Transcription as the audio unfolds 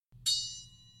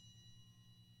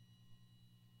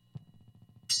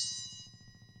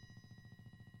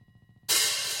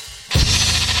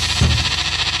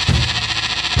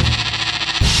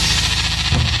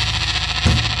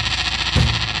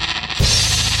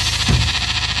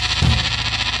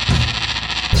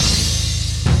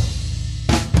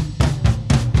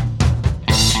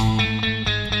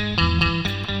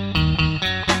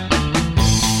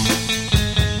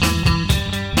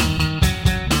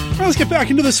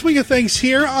back into the swing of things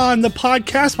here on the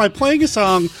podcast by playing a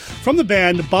song from the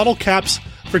band Bottle Caps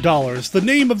for Dollars. The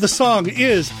name of the song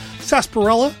is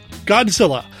Sarsaparilla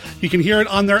Godzilla. You can hear it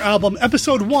on their album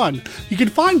Episode 1. You can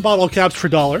find Bottle Caps for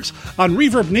Dollars on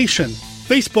Reverb Nation,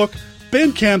 Facebook,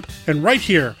 Bandcamp, and right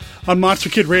here on Monster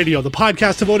Kid Radio, the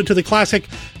podcast devoted to the classic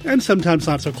and sometimes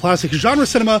not so classic genre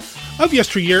cinema of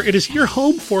yesteryear. It is your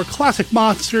home for classic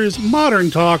monsters,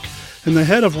 modern talk, and the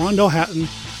head of Rondo Hatton.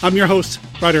 I'm your host,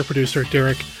 writer-producer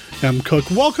Derek M.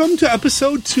 Cook. Welcome to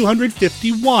episode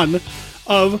 251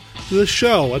 of the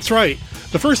show. That's right.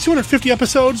 The first 250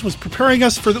 episodes was preparing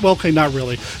us for well, okay, not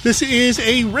really. This is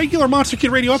a regular Monster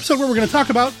Kid Radio episode where we're going to talk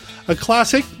about a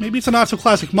classic, maybe it's a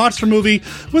not-so-classic monster movie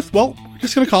with, well, we're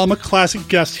just going to call him a classic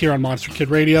guest here on Monster Kid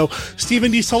Radio.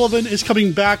 Stephen D. Sullivan is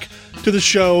coming back to the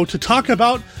show to talk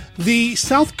about the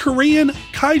South Korean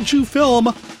kaiju film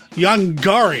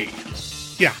Yongari.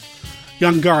 Yeah,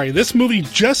 Yongari. This movie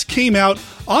just came out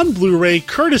on Blu-ray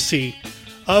courtesy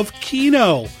of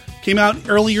Kino. Came out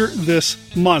earlier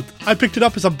this month. I picked it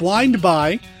up as a blind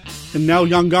buy, and now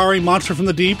Yongari Monster from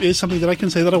the Deep is something that I can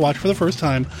say that I watched for the first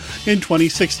time in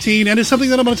 2016, and it's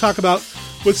something that I'm going to talk about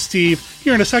with Steve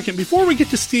here in a second. Before we get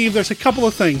to Steve, there's a couple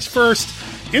of things. First,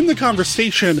 in the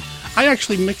conversation, I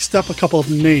actually mixed up a couple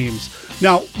of names.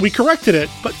 Now, we corrected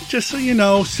it, but just so you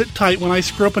know, sit tight. When I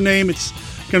screw up a name, it's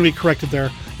going to be corrected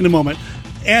there in a moment.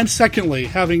 And secondly,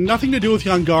 having nothing to do with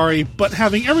Yongari, but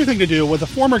having everything to do with a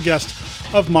former guest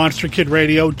of Monster Kid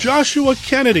Radio, Joshua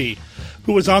Kennedy,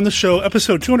 who was on the show,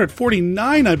 episode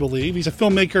 249, I believe. He's a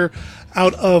filmmaker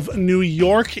out of New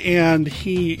York, and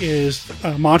he is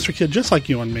a Monster Kid just like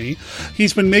you and me.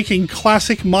 He's been making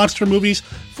classic monster movies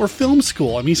for film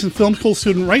school. I mean, he's a film school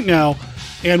student right now,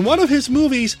 and one of his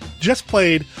movies just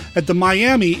played at the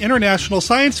Miami International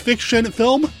Science Fiction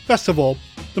Film Festival.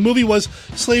 The movie was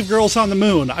Slave Girls on the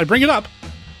Moon. I bring it up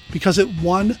because it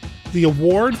won the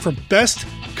award for Best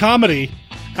Comedy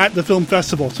at the film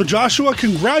festival. So Joshua,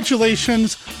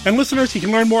 congratulations. And listeners, you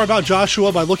can learn more about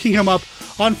Joshua by looking him up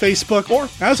on Facebook, or,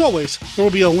 as always, there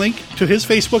will be a link to his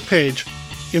Facebook page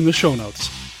in the show notes.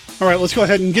 All right, let's go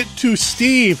ahead and get to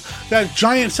Steve, that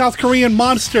giant South Korean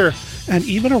monster, and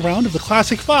even a round of the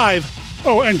Classic Five.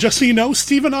 Oh, and just so you know,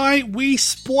 Steve and I, we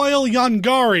spoil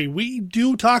Yongari. We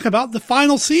do talk about the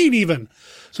final scene, even.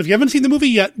 So if you haven't seen the movie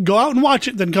yet, go out and watch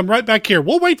it, then come right back here.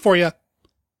 We'll wait for you.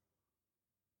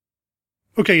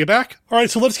 Okay, you back? All right,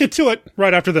 so let's get to it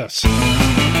right after this.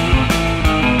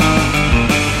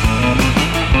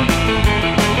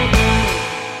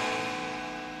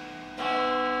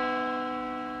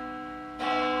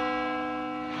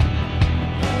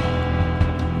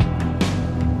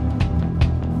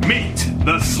 Meet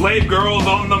the slave girls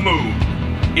on the moon,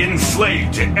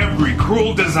 enslaved to every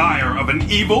cruel desire of an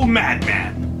evil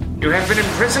madman. You have been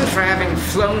imprisoned for having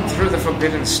flown through the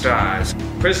forbidden stars.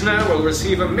 Prisoner will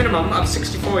receive a minimum of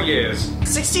 64 years.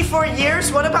 64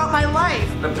 years? What about my life?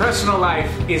 The personal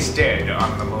life is dead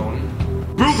on the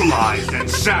moon. Brutalized and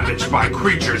savaged by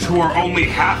creatures who are only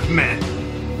half men.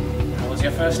 How was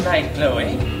your first night,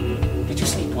 Chloe? Did you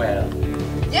sleep well?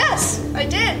 Yes, I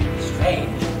did.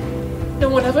 Strange. No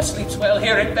one ever sleeps well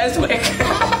here at Beswick.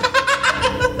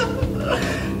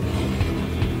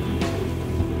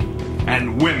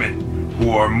 And women who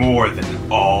are more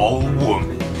than all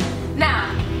women.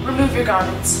 Now, remove your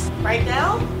garments. Right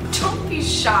now? Don't be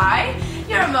shy.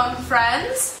 You're among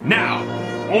friends. Now,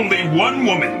 only one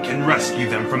woman can rescue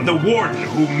them from the warden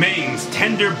who maims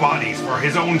tender bodies for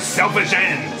his own selfish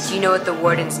ends. Do you know what the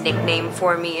warden's nickname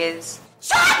for me is?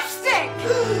 Chopstick!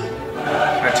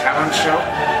 A talent show?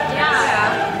 Yeah.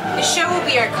 The show will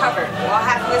be our cover. While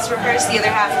half of us rehearse, the other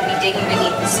half will be digging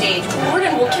beneath the stage. The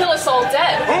warden will kill us all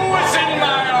dead. Who is in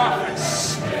my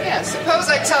office? Yeah, suppose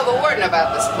I tell the warden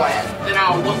about this plan. Then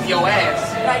I'll whoop your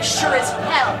ass. But I sure as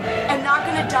hell am not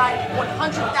gonna die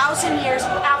 100,000 years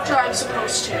after I'm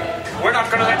supposed to. We're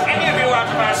not gonna let any of you out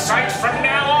of our sight from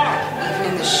now on.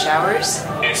 Even in the showers?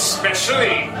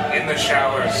 Especially in the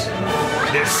showers.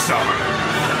 This summer,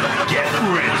 get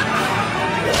ready.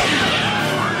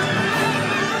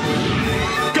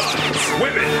 Guns,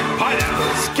 women,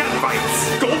 pineapples,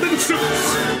 catfights, golden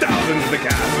suits, thousands in the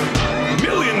cast,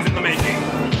 millions in the making.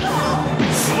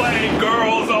 Slave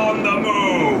Girls on the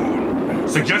Moon.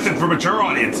 Suggested for mature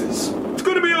audiences. It's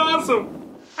going to be awesome.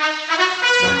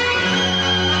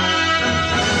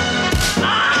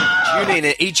 Tune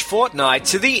in each fortnight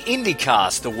to the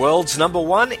IndieCast, the world's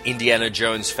 #1 Indiana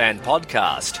Jones fan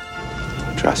podcast.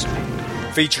 Trust me.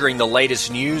 Featuring the latest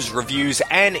news, reviews,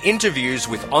 and interviews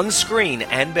with on-screen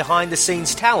and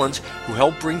behind-the-scenes talent who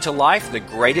help bring to life the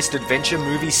greatest adventure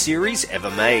movie series ever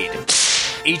made.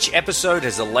 Each episode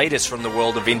has the latest from the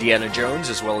world of Indiana Jones,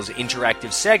 as well as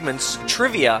interactive segments,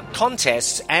 trivia,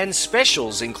 contests, and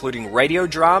specials, including radio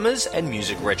dramas and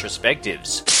music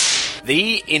retrospectives.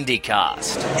 The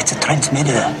IndyCast. It's a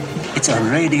transmitter. It's a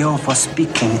radio for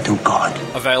speaking to God.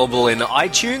 Available in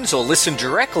iTunes or listen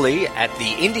directly at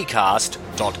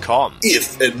theindycast.com.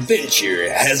 If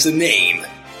adventure has a name,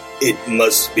 it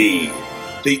must be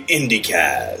the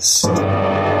IndyCast.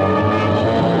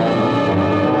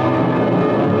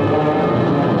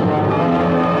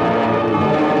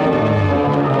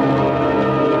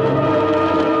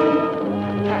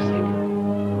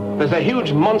 There's a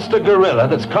huge monster gorilla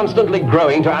that's constantly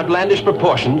growing to outlandish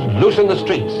proportions loose in the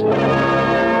streets.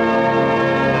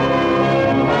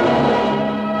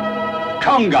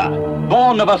 Konga,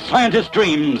 born of a scientist's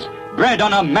dreams, bred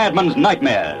on a madman's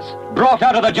nightmares, brought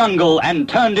out of the jungle and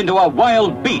turned into a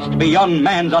wild beast beyond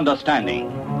man's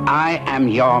understanding. I am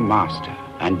your master,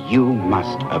 and you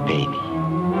must obey me.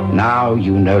 Now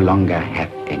you no longer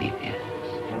have any fears.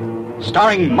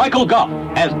 Starring Michael Goff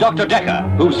as Dr. Decker,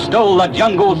 who stole the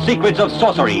jungle's secrets of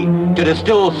sorcery to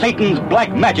distill Satan's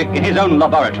black magic in his own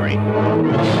laboratory.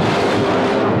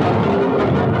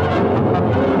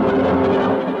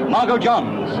 Margot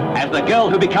Johns as the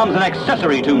girl who becomes an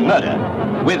accessory to murder,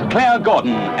 with Claire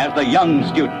Gordon as the young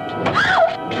student.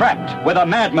 Trapped with a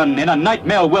madman in a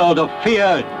nightmare world of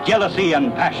fear, jealousy,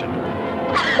 and passion.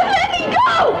 Let me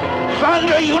go!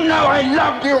 Sandra, you know I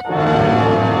loved you!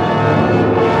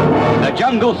 The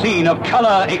jungle scene of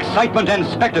color, excitement, and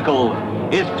spectacle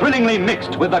is thrillingly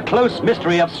mixed with the close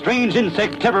mystery of strange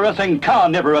insectivorous and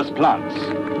carnivorous plants.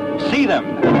 See them,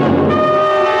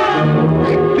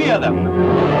 fear them,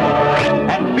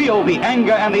 and feel the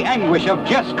anger and the anguish of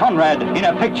Jess Conrad in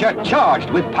a picture charged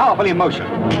with powerful emotion.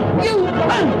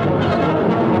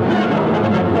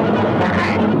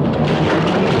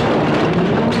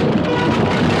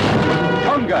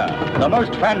 Konga, the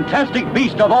most fantastic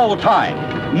beast of all time.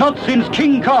 Not since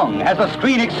King Kong has a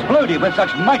screen exploded with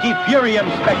such mighty fury and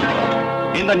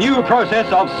spectacle. In the new process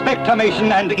of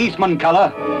spectramation and Eastman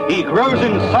color, he grows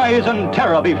in size and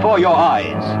terror before your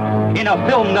eyes. In a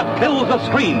film that fills the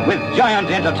screen with giant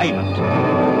entertainment.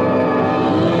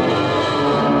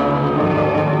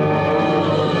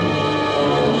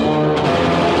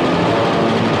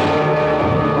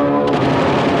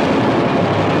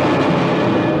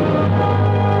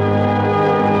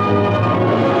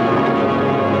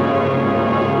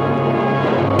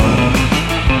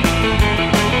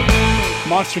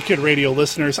 Monster Kid Radio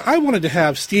listeners, I wanted to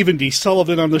have Stephen D.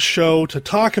 Sullivan on the show to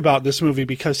talk about this movie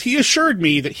because he assured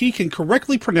me that he can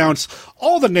correctly pronounce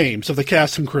all the names of the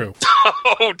cast and crew.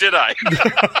 Oh, did I?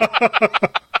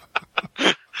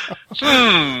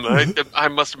 I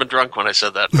must have been drunk when I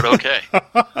said that, but okay.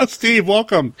 Steve,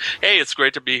 welcome. Hey, it's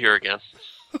great to be here again.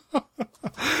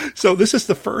 So this is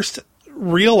the first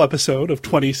real episode of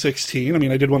 2016. I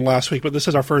mean, I did one last week, but this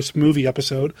is our first movie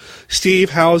episode.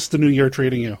 Steve, how's the new year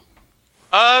treating you?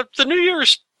 The new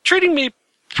year's treating me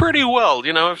pretty well.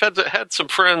 You know, I've had some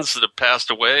friends that have passed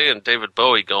away, and David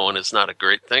Bowie going is not a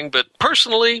great thing. But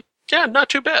personally, yeah, not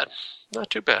too bad. Not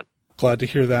too bad. Glad to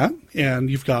hear that. And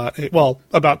you've got, well,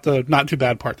 about the not too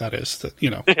bad part, that is, that, you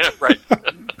know. Yeah, right.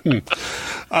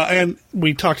 And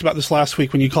we talked about this last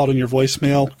week when you called in your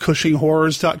voicemail.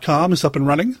 CushingHorrors.com is up and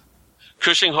running.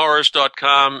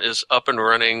 CushingHorrors.com is up and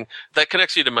running. That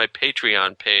connects you to my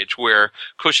Patreon page, where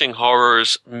Cushing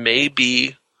Horrors may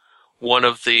be one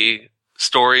of the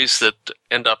stories that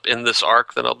end up in this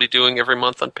arc that I'll be doing every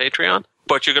month on Patreon.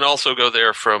 But you can also go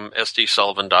there from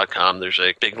sdsullivan.com. There's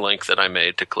a big link that I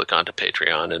made to click onto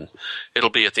Patreon, and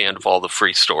it'll be at the end of all the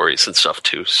free stories and stuff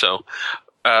too. So,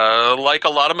 like a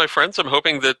lot of my friends, I'm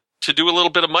hoping that to do a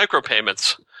little bit of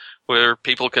micropayments, where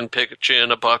people can pitch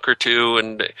in $1 or $2,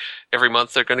 and every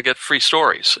month they're going to get free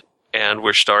stories. And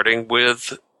we're starting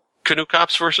with Canoe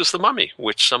Cops versus the Mummy,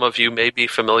 which some of you may be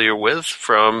familiar with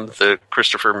from the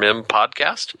Christopher Mim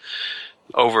podcast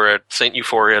over at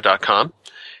steuphoria.com.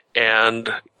 And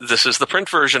this is the print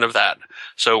version of that.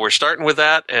 So we're starting with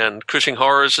that, and Cushing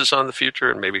Horrors is on the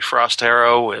future, and maybe Frost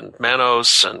Arrow and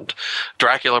Manos and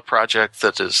Dracula Project.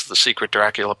 That is the Secret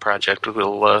Dracula Project.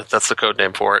 That's the code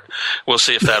name for it. We'll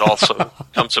see if that also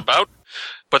comes about.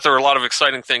 But there are a lot of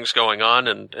exciting things going on,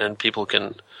 and people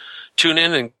can tune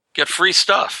in and get free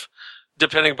stuff.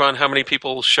 Depending upon how many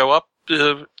people show up,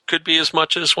 could be as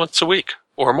much as once a week.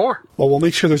 Or more. Well, we'll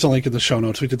make sure there's a link in the show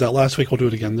notes. We did that last week. We'll do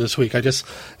it again this week. I just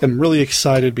am really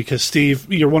excited because, Steve,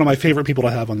 you're one of my favorite people to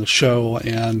have on the show.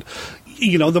 And,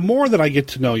 you know, the more that I get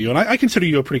to know you, and I consider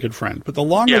you a pretty good friend, but the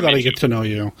longer that I get to know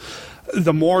you,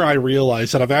 the more I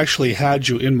realize that I've actually had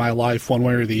you in my life one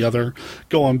way or the other,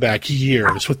 going back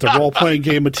years with the role-playing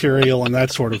game material and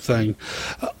that sort of thing.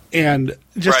 And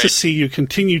just to see you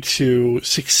continue to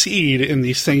succeed in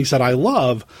these things that I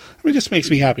love, I mean, it just makes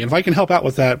me happy. And if I can help out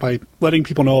with that by letting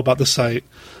people know about the site,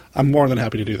 I'm more than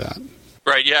happy to do that.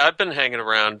 Right, yeah, I've been hanging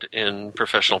around in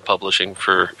professional publishing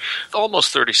for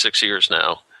almost 36 years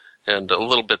now. And a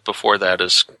little bit before that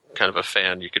as kind of a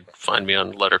fan. You could find me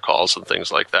on letter calls and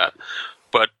things like that.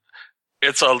 But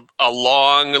it's a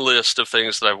long list of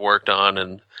things that I've worked on,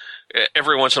 and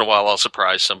every once in a while I'll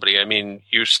surprise somebody. I mean,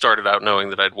 you started out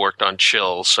knowing that I'd worked on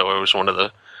Chill, so I was one of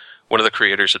the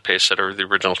creators at Pacesetter of the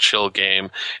original Chill game.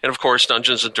 And of course,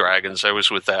 Dungeons & Dragons, I was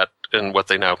with that in what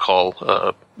they now call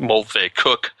Moldvay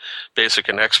Cook, Basic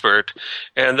and Expert.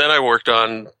 And then I worked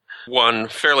on one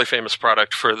fairly famous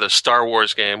product for the Star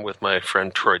Wars game with my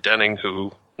friend Troy Denning,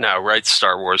 who now writes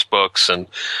Star Wars books, and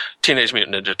Teenage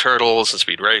Mutant Ninja Turtles and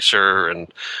Speed Racer,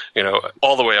 and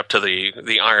all the way up to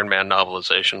the Iron Man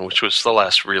novelization, which was the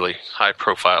last really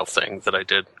high-profile thing that I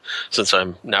did, since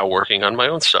I'm now working on my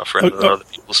own stuff rather than other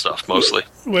people's stuff mostly.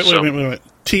 Wait.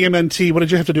 TMNT. What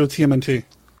did you have to do with TMNT?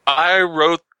 I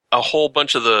wrote a whole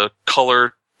bunch of the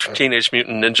color Teenage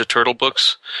Mutant Ninja Turtle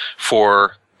books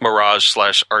for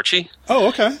Mirage/Archie. Oh,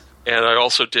 okay. And I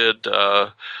also did.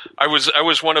 I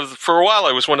was one of for a while.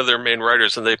 I was one of their main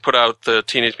writers, and they put out the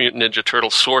Teenage Mutant Ninja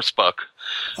Turtle source book.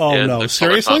 Oh no!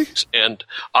 Seriously? And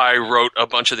I wrote a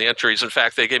bunch of the entries. In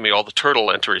fact, they gave me all the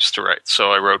turtle entries to write.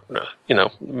 So I wrote,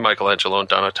 Michelangelo and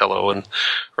Donatello and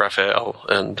Raphael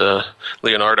and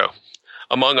Leonardo,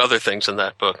 among other things in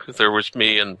that book. There was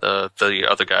me and the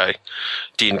other guy,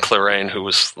 Dean Clarrain, who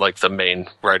was like the main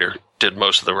writer, did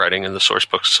most of the writing in the source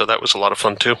books. So that was a lot of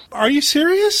fun too. Are you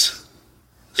serious?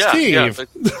 Yeah, Steve.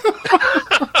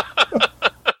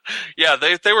 Yeah,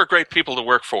 they were great people to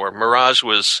work for. Mirage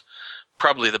was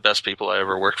probably the best people I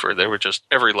ever worked for. They were just,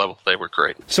 every level, they were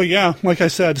great. So yeah, like I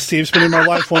said, Steve's been in my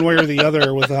life one way or the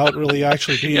other without really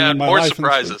actually being in my life. More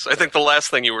surprises. I think the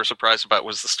last thing you were surprised about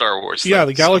was the Star Wars thing. Yeah,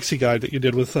 the Galaxy Guide that you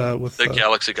did with the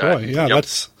Galaxy Guide. Yeah,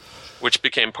 that's which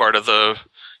became part of the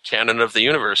canon of the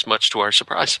universe, much to our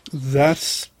surprise.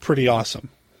 That's pretty awesome.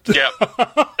 Yeah.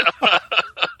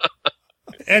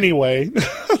 Anyway,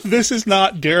 this is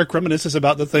not Derek Reminisces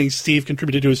about the things Steve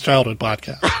contributed to his childhood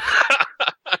podcast.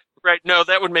 Right, no,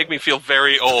 that would make me feel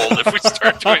very old if we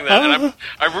start doing that. And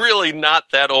I'm really not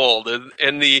that old.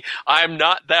 In the I'm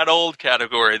not that old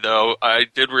category, though, I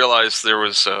did realize there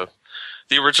was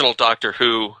the original Doctor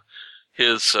Who.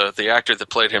 The actor that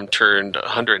played him turned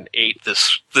 108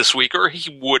 this week, or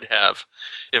he would have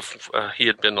if he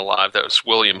had been alive. That was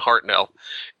William Hartnell,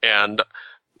 and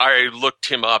I looked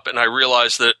him up, and I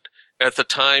realized that at the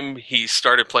time he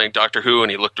started playing Doctor Who, and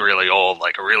he looked really old,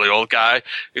 like a really old guy.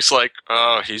 It's like,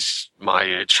 oh, he's my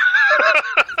age.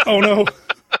 Oh, no.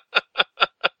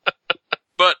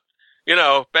 But,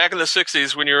 back in the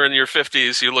 60s, when you were in your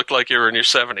 50s, you looked like you were in your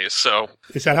 70s, so...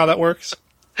 Is that how that works?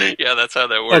 Yeah, that's how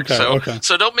that works. Okay.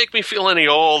 So don't make me feel any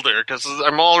older, because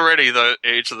I'm already the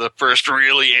age of the first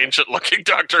really ancient-looking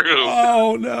Doctor Who.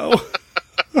 Oh, no.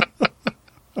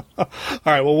 All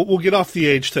right, well, we'll get off the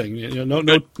age thing.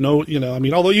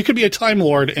 Although you could be a Time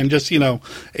Lord and just,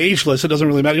 ageless, it doesn't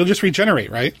really matter. You'll just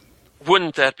regenerate, right?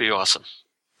 Wouldn't that be awesome?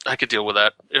 I could deal with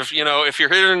that. If you're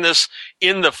hearing this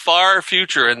in the far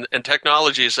future and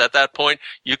technology is at that point,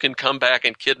 you can come back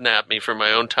and kidnap me from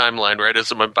my own timeline right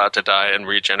as I'm about to die and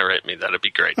regenerate me. That'd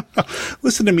be great.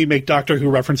 Listen to me make Doctor Who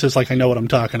references like I know what I'm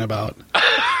talking about.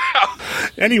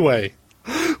 Anyway,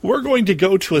 we're going to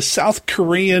go to a South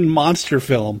Korean monster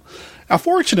film. Now,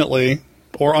 fortunately,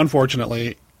 or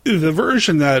unfortunately, the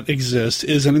version that exists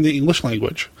isn't in the English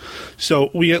language. So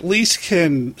we at least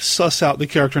can suss out the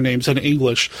character names in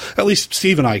English. At least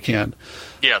Steve and I can.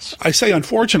 Yes. I say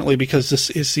unfortunately because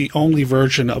this is the only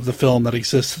version of the film that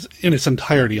exists in its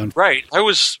entirety. Right. I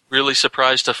was really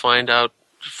surprised to find out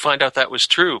that was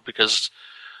true, because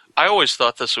I always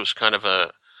thought this was kind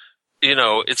of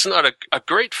it's not a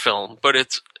great film, but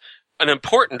it's an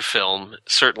important film,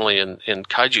 certainly in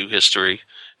kaiju history.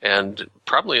 And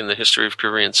probably in the history of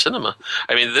Korean cinema.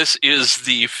 I mean, this is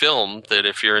the film that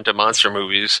if you're into monster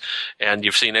movies and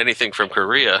you've seen anything from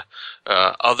Korea,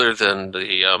 other than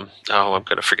the, I'm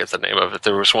going to forget the name of it.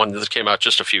 There was one that came out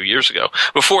just a few years ago.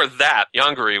 Before that,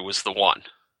 Yongari was the one.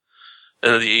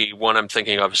 And the one I'm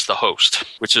thinking of is The Host,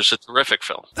 which is a terrific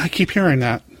film. I keep hearing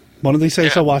that. One of these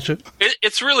days I'll watch it.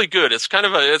 It's really good. It's kind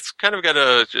of got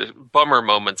a bummer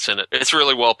moments in it. It's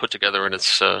really well put together, and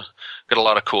it's got a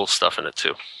lot of cool stuff in it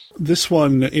too. This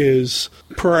one is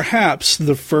perhaps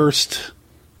the first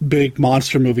big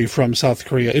monster movie from South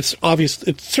Korea. It's obvious.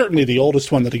 It's certainly the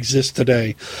oldest one that exists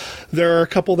today. There are a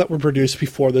couple that were produced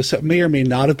before this that may or may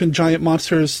not have been giant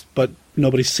monsters, but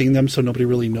nobody's seen them, so nobody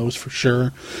really knows for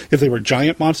sure if they were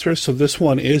giant monsters. So this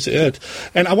one is it.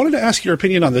 And I wanted to ask your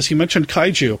opinion on this. You mentioned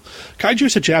kaiju. Kaiju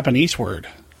is a Japanese word.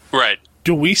 Right.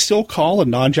 Do we still call a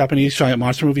non-Japanese giant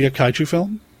monster movie a kaiju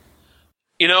film?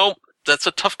 You know, that's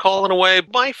a tough call in a way.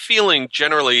 My feeling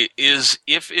generally is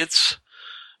if it's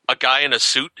a guy in a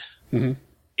suit,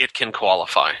 it can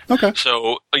qualify. Okay.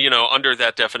 So, under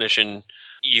that definition,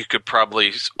 you could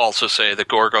probably also say that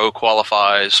Gorgo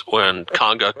qualifies, when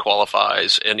Conga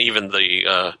qualifies, and even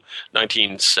the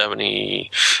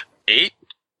 1978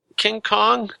 King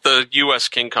Kong, the U.S.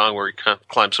 King Kong where he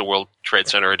climbs the World Trade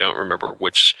Center. I don't remember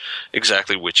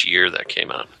exactly which year that came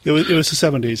out. It was the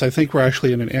 70s. I think we're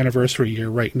actually in an anniversary year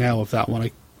right now of that one.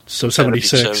 So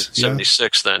 76.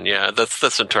 76 then, yeah.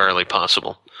 That's entirely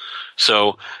possible.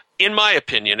 So, in my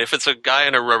opinion, if it's a guy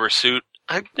in a rubber suit,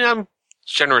 I'm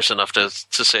generous enough to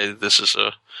say this is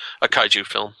a kaiju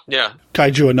film. Yeah.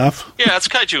 Kaiju enough? Yeah, it's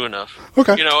kaiju enough.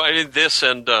 Okay. This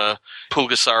and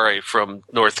Pulgasari from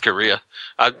North Korea,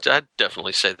 I'd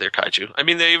definitely say they're kaiju. I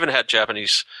mean, they even had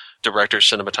Japanese directors,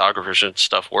 cinematographers, and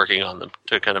stuff working on them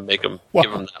to kind of make them,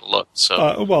 give them that look.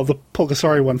 So, the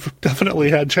Pulgasari one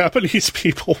definitely had Japanese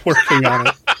people working on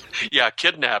it. Yeah,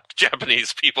 kidnapped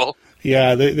Japanese people.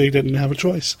 Yeah, they didn't have a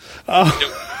choice.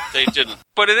 They didn't.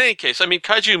 But in any case, I mean,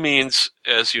 kaiju means,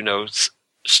 as you know,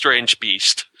 strange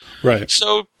beast. Right.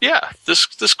 So, yeah,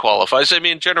 this qualifies. I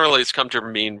mean, generally it's come to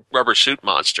mean rubber suit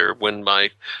monster. When my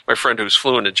friend who's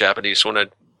fluent in Japanese,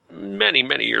 many,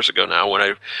 many years ago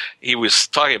now, he was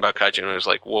talking about kaiju, and I was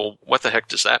like, well, what the heck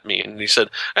does that mean? And he said,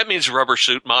 that means rubber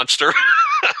suit monster.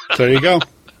 There you go.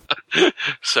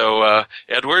 So,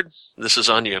 Edward, this is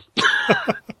on you.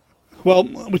 Well,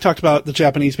 we talked about the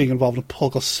Japanese being involved in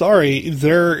Pulgasari.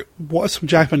 There was some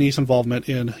Japanese involvement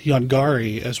in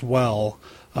Yongari as well.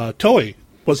 Toei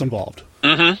was involved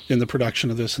in the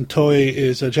production of this. And Toei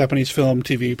is a Japanese film,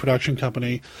 TV production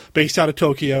company based out of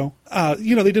Tokyo.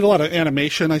 They did a lot of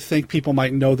animation. I think people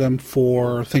might know them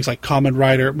for things like Kamen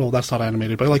Rider. Well, that's not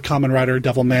animated, but like Kamen Rider,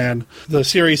 Devilman. The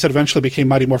series that eventually became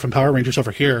Mighty Morphin Power Rangers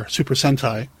over here, Super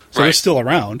Sentai. So they're still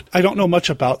around. I don't know much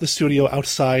about the studio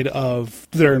outside of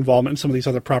their involvement in some of these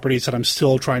other properties that I'm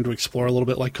still trying to explore a little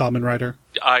bit, like Kamen Rider.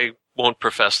 I won't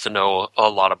profess to know a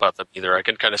lot about them either. I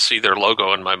can kind of see their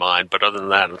logo in my mind, but other than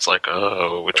that, it's like,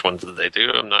 oh, which ones did they do?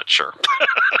 I'm not sure.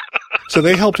 So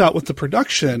they helped out with the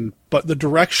production, but the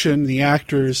direction, the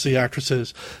actors, the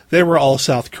actresses, they were all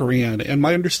South Korean. And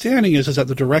my understanding is that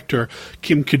the director,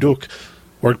 Kim Ki-duk,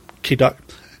 or Ki-duk,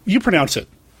 you pronounce it.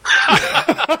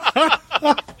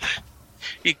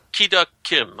 Ki-duk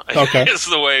Kim, okay, is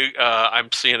the way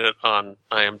I'm seeing it on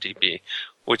IMDb,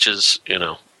 which is,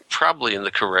 probably in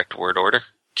the correct word order.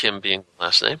 Kim being the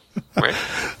last name, right?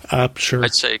 Sure.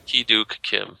 I'd say Ki-duk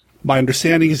Kim. My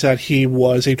understanding is that he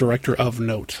was a director of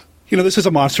note. This is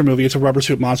a monster movie. It's a rubber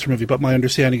suit monster movie, but my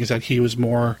understanding is that he was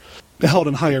more held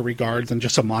in higher regard than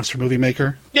just a monster movie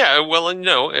maker. Yeah, well,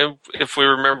 if we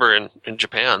remember in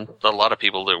Japan, a lot of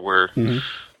people that were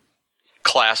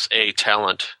Class A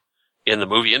talent in the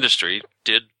movie industry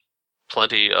did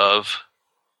plenty of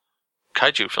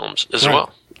kaiju films as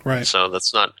well. Right. So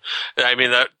that's not,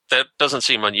 that doesn't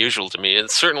seem unusual to me.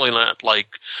 It's certainly not like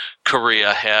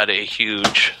Korea had a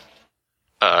huge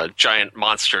giant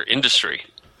monster industry.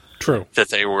 True. That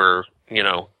they were,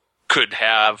 could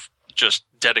have just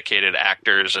dedicated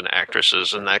actors and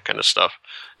actresses and that kind of stuff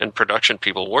and production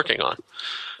people working on.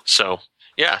 So,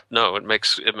 yeah, no, it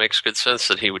makes good sense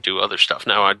that he would do other stuff.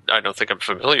 Now, I don't think I'm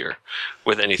familiar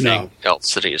with anything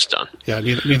else that he has done. Yeah,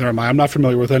 neither am I. I'm not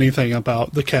familiar with anything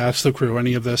about the cast, the crew,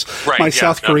 any of this. Right, My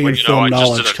South Korean film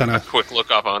knowledge kind of... a quick look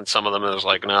up on some of them, and I was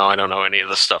like, no, I don't know any of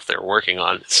the stuff they're working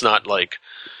on. It's not like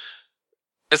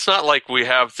we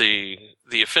have the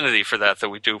affinity for that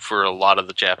we do for a lot of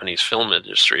the Japanese film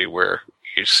industry, where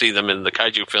you see them in the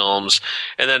kaiju films,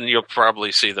 and then you'll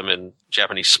probably see them in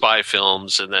Japanese spy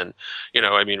films, and then,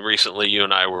 recently you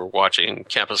and I were watching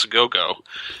Campus Go-Go,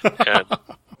 and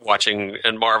watching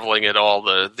and marveling at all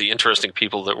the interesting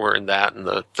people that were in that, and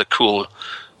the cool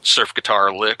surf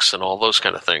guitar licks and all those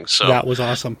kind of things. So that was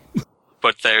awesome.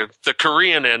 But the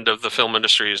Korean end of the film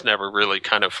industry has never really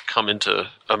kind of come into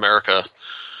America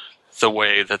the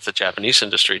way that the Japanese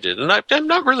industry did. And I'm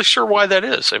not really sure why that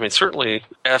is. Certainly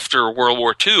after World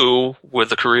War II, with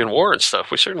the Korean War and stuff,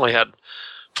 we certainly had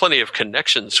plenty of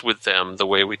connections with them the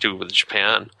way we do with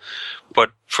Japan.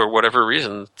 But for whatever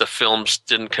reason, the films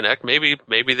didn't connect. Maybe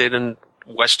they didn't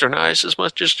westernized as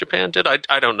much as Japan did.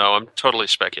 I don't know. I'm totally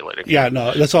speculating. Yeah,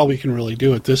 no, that's all we can really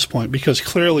do at this point, because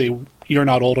clearly you're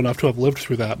not old enough to have lived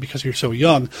through that because you're so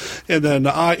young. And then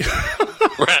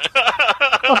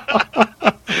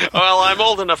Well, I'm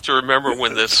old enough to remember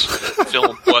when this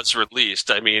film was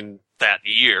released. I mean, that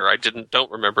year. I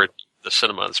don't remember the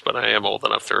cinemas, but I am old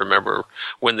enough to remember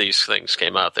when these things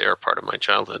came out. They are part of my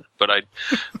childhood. But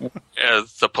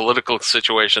the political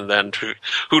situation then,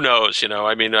 who knows?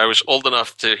 I mean, I was old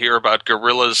enough to hear about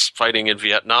guerrillas fighting in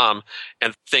Vietnam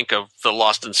and think of the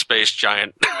Lost in Space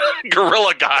giant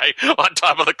gorilla guy on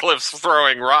top of the cliffs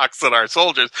throwing rocks at our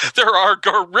soldiers. There are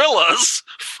gorillas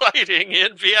fighting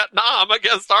in Vietnam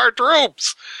against our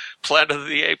troops. Planet of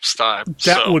the Apes time.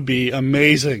 That would be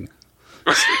amazing.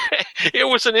 It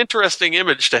was an interesting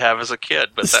image to have as a kid,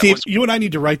 but Steve, you and I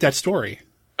need to write that story.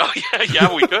 Oh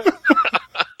yeah, we could.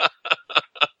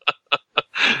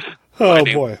 Oh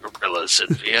boy, gorillas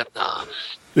in Vietnam.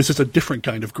 This is a different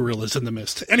kind of gorillas in the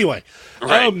mist. Anyway,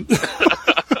 right.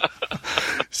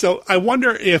 So I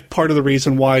wonder if part of the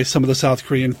reason why some of the South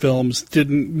Korean films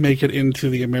didn't make it into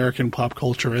the American pop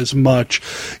culture as much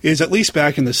is, at least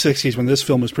back in the 60s when this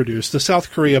film was produced, the South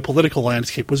Korea political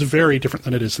landscape was very different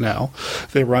than it is now.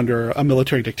 They were under a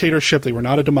military dictatorship. They were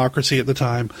not a democracy at the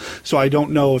time. So I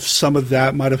don't know if some of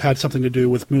that might have had something to do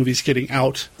with movies getting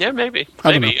out. Yeah, maybe.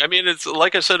 I don't know. I mean, it's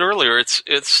like I said earlier,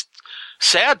 it's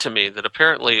sad to me that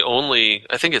apparently only,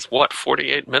 I think it's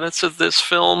 48 minutes of this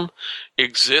film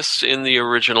exists in the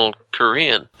original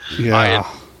Korean. Yeah. I had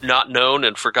not known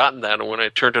and forgotten that, and when I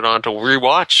turned it on to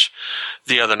rewatch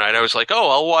the other night, I was like,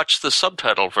 oh, I'll watch the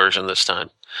subtitled version this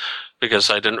time, because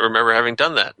I didn't remember having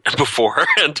done that before.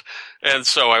 And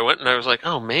so I went and I was like,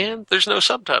 oh man, there's no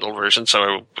subtitle version. So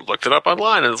I looked it up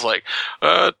online and it's like,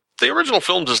 the original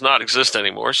film does not exist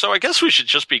anymore, so I guess we should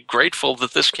just be grateful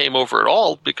that this came over at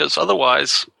all, because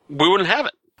otherwise we wouldn't have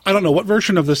it. I don't know. What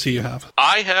version of this do you have?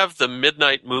 I have the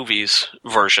Midnight Movies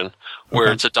version,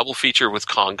 where it's a double feature with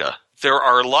Conga. There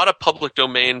are a lot of public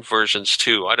domain versions,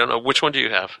 too. I don't know. Which one do you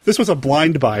have? This was a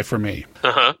blind buy for me.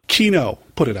 Uh-huh. Kino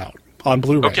put it out on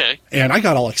Blu-ray. Okay. And I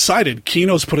got all excited.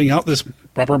 Kino's putting out this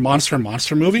Rubber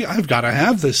Monster movie. I've got to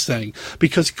have this thing,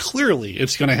 because clearly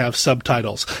it's going to have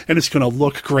subtitles and it's going to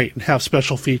look great and have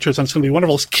special features and it's going to be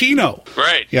wonderful. It's Kino.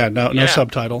 Right. Yeah, no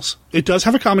subtitles. It does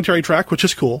have a commentary track, which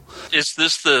is cool. Is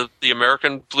this the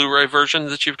American Blu-ray version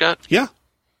that you've got? Yeah.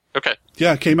 Okay.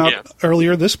 Yeah, it came out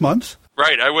earlier this month.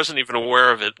 Right, I wasn't even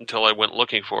aware of it until I went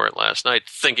looking for it last night,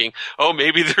 thinking, "Oh,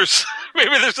 maybe there's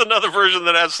another version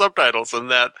that has subtitles."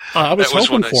 And that was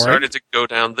when I started to go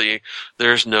down the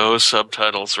 "there's no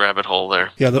subtitles" rabbit hole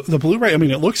there. Yeah, the Blu-ray. I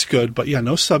mean, it looks good, but yeah,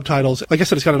 no subtitles. Like I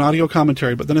said, it's got an audio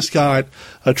commentary, but then it's got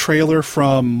a trailer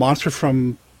from Monster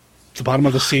from the Bottom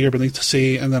of the Sea or Beneath the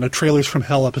Sea, and then a Trailers from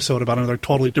Hell episode about another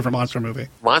totally different monster movie.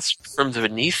 Monster from the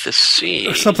Beneath the Sea,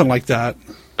 or something like that.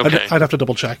 Okay. I'd have to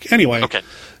double check. Anyway, okay.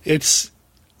 It's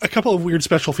a couple of weird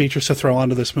special features to throw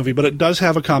onto this movie, but it does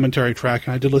have a commentary track,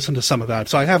 and I did listen to some of that.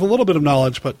 So I have a little bit of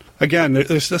knowledge, but again,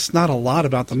 there's just not a lot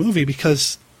about the movie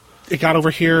because it got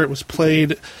over here, it was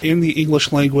played in the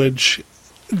English language.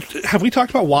 Have we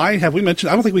talked about why? Have we mentioned?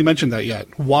 I don't think we mentioned that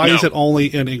yet. Why is it only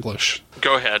in English?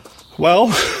 Go ahead. Well,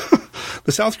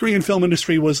 the South Korean film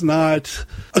industry was not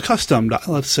accustomed,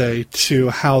 let's say, to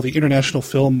how the international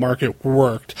film market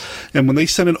worked. And when they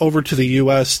sent it over to the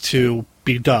U.S. to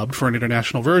be dubbed for an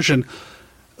international version,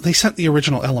 they sent the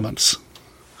original elements.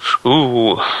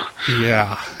 Ooh.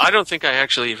 Yeah. I don't think I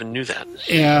actually even knew that.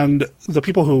 And the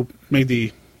people who made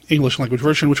the English language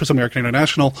version, which was American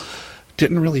International,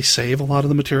 didn't really save a lot of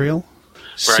the material.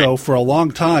 Right. So for a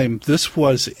long time, this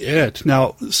was it.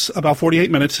 Now, about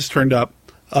 48 minutes is turned up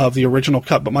of the original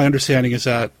cut, but my understanding is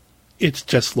that it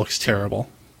just looks terrible.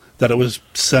 That it was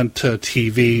sent to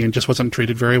TV and just wasn't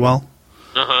treated very well.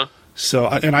 Uh-huh. So,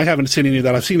 and I haven't seen any of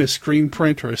that. I've seen a screen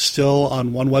print or a still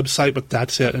on one website, but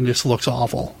that's it, and it just looks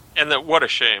awful. And what a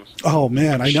shame. Oh,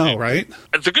 man, I know, right?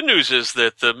 The good news is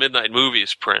that the Midnight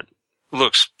Movies print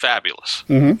looks fabulous.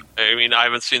 Mm-hmm. I mean, I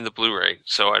haven't seen the Blu-ray,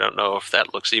 so I don't know if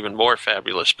that looks even more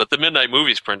fabulous. But the Midnight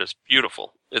Movies print is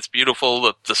beautiful. It's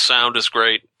beautiful. The sound is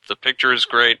great. The picture is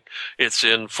great. It's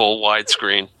in full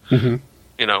widescreen. Mm-hmm.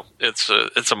 You know, it's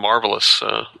a marvelous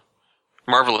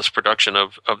production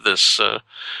of this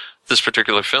this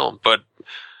particular film. But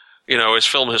you know, as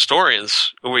film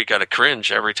historians, we got to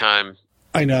cringe every time.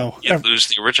 I know you lose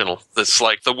the original. That's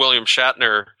like the William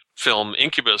Shatner film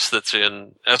Incubus that's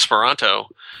in Esperanto.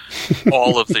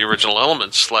 All of the original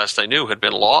elements, last I knew, had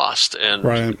been lost, and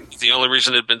the only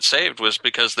reason it had been saved was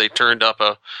because they turned up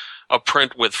a a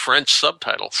print with French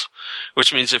subtitles,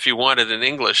 which means if you wanted in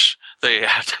English, they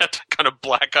had to kind of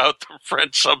black out the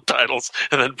French subtitles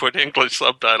and then put English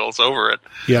subtitles over it.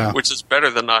 Yeah. Which is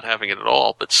better than not having it at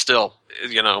all, but still,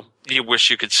 you wish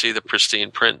you could see the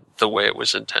pristine print the way it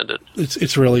was intended.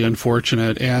 It's really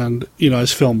unfortunate. And,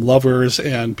 as film lovers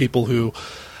and people who,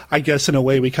 I guess in a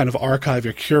way we kind of archive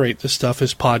or curate this stuff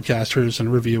as podcasters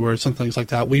and reviewers and things like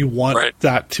that. We want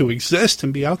that to exist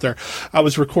and be out there. I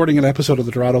was recording an episode of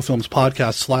the Dorado Films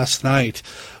podcast last night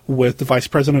with the vice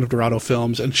president of Dorado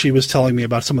Films, and she was telling me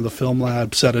about some of the film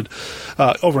labs that had,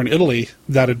 over in Italy,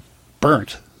 that had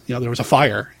burnt. There was a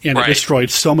fire, and it destroyed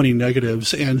so many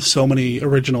negatives and so many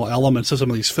original elements of some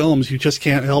of these films. You just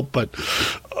can't help but,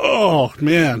 oh,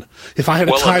 man, if I had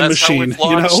a time machine,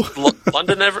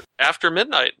 London After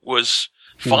Midnight was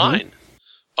fine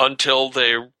until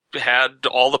they had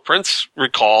all the prints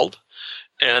recalled,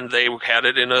 and they had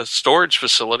it in a storage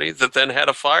facility that then had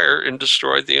a fire and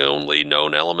destroyed the only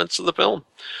known elements of the film.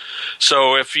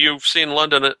 So if you've seen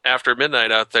London After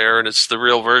Midnight out there, and it's the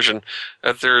real version,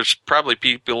 there's probably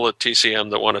people at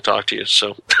TCM that want to talk to you.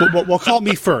 So, well, call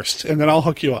me first, and then I'll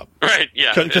hook you up. Right?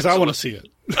 Yeah, because I want to see it.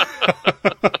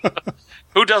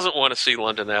 Who doesn't want to see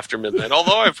London After Midnight?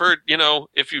 Although I've heard,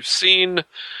 if you've seen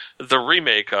the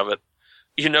remake of it,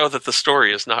 you know that the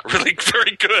story is not really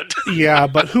very good. Yeah,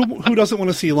 but who doesn't want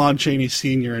to see Lon Chaney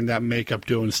Sr. in that makeup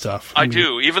doing stuff? I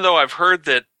do, even though I've heard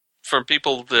that from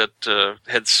people that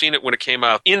had seen it when it came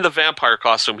out, in the vampire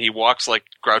costume, he walks like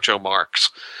Groucho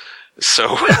Marx. So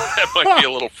that might be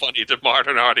a little funny to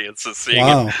modern audiences, seeing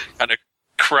him kind of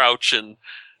crouch and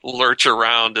lurch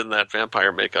around in that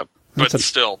vampire makeup. But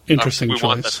still, interesting we choice.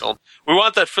 Want that film. We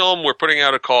want that film. We're putting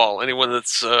out a call. Anyone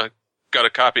that's got a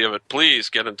copy of it, please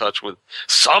get in touch with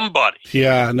somebody.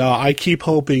 Yeah, no, I keep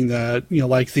hoping that,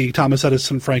 like the Thomas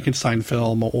Edison Frankenstein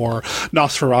film or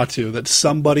Nosferatu, that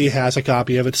somebody has a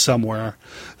copy of it somewhere.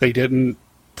 They didn't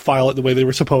file it the way they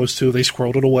were supposed to. They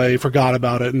squirreled it away, forgot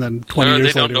about it, and then 20 years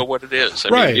later... They don't know what it is.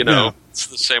 I mean, it's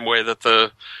the same way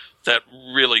that that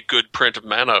really good print of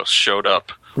Manos showed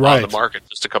up on the market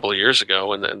just a couple of years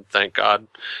ago, and then thank God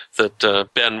that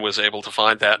Ben was able to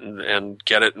find that and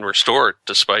get it and restore it,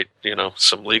 despite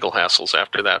some legal hassles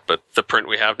after that. But the print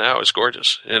we have now is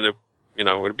gorgeous, and it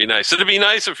would be nice. It'd be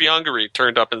nice if Yongari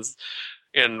turned up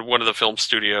in one of the film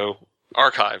studio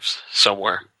archives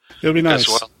somewhere. It would be nice, as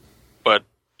well, but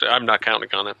I'm not counting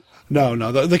on it.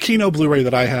 No. The Kino Blu-ray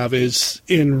that I have is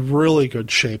in really good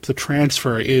shape. The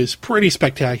transfer is pretty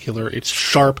spectacular. It's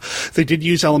sharp. They did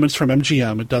use elements from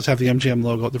MGM. It does have the MGM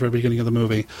logo at the very beginning of the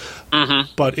movie.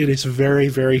 Mm-hmm. But it is very,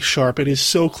 very sharp. It is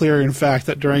so clear, in fact,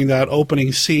 that during that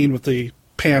opening scene with the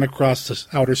pan across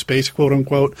the outer space,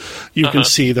 quote-unquote, you can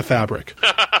see the fabric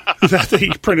that they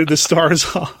printed the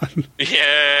stars on.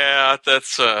 Yeah,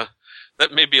 that's...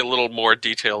 that may be a little more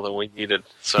detail than we needed.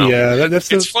 So yeah,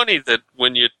 it's funny that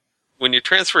when you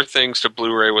transfer things to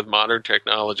Blu-ray with modern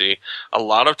technology, a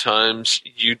lot of times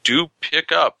you do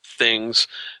pick up things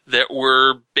that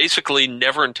were basically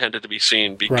never intended to be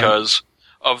seen because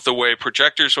of the way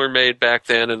projectors were made back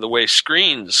then and the way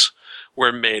screens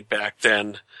were made back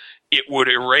then. It would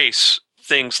erase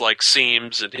things like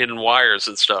seams and hidden wires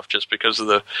and stuff just because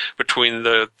of between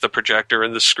the projector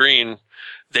and the screen.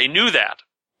 They knew that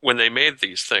when they made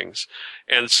these things.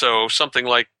 And so something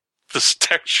like this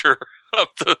texture of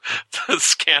the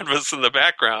canvas in the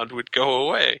background would go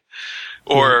away.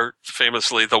 Or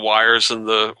famously, the wires in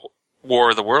the War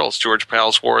of the Worlds, George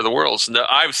Pal's War of the Worlds. Now,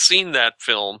 I've seen that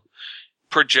film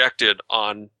projected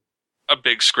on a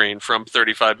big screen from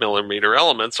 35 millimeter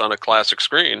elements on a classic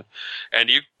screen, and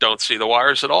you don't see the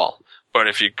wires at all. But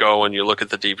if you go and you look at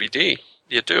the DVD,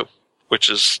 you do, which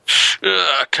is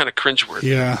kind of cringeworthy.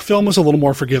 Yeah, film was a little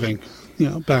more forgiving,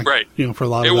 back, for a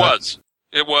lot of that.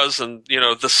 It was, and,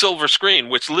 the silver screen,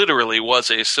 which literally was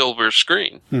a silver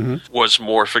screen, was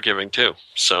more forgiving, too.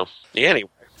 So, anyway.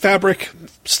 Fabric,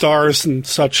 stars, and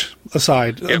such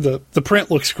aside, the print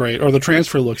looks great, or the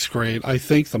transfer looks great. I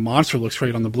think the monster looks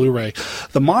great on the Blu-ray.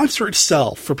 The monster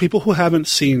itself, for people who haven't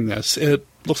seen this, it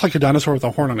looks like a dinosaur with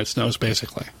a horn on its nose,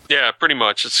 basically. Yeah, pretty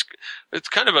much. It's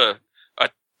kind of a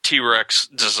T-Rex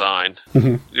design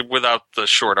without the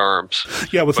short arms.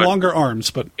 Yeah, with longer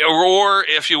arms, but... Or,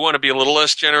 if you want to be a little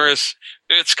less generous,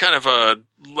 it's kind of a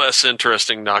less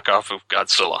interesting knockoff of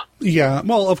Godzilla. Yeah,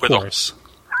 well, of course.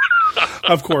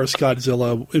 Of course,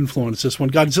 Godzilla influenced this one.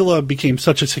 Godzilla became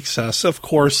such a success. Of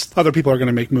course, other people are going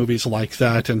to make movies like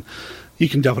that, and you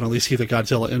can definitely see the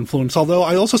Godzilla influence, although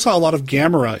I also saw a lot of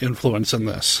Gamera influence in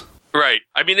this. Right.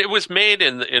 I mean, it was made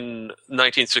in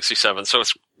 1967, so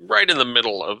it's right in the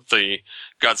middle of the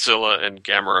Godzilla and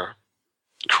Gamera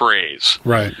craze.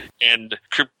 Right. And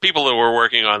people that were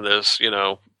working on this,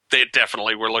 they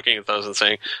definitely were looking at those and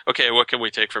saying, okay, what can we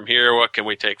take from here? What can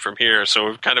we take from here? So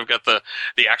we've kind of got the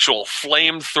actual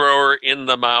flamethrower in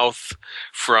the mouth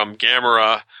from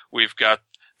Gamera. We've got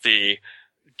the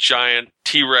giant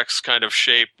T-Rex kind of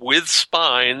shape with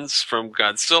spines from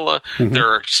Godzilla. Mm-hmm. There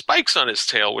are spikes on his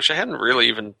tail, which I hadn't really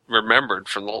even remembered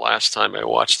from the last time I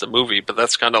watched the movie, but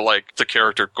that's kind of like the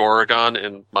character Goragon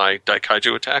in my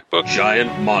Daikaiju Attack book.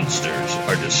 Giant monsters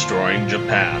are destroying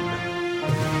Japan.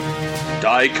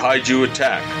 Daikaiju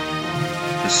Attack,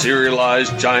 the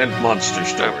serialized giant monster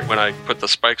story. When I put the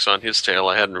spikes on his tail,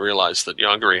 I hadn't realized that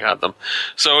Yongari had them.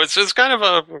 So it's kind of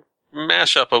a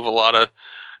mashup of a lot of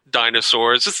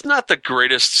dinosaurs. It's not the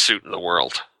greatest suit in the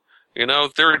world.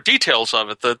 There are details of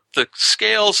it. The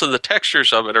scales and the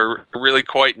textures of it are really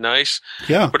quite nice.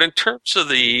 Yeah. But in terms of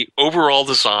the overall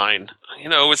design,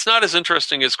 it's not as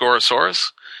interesting as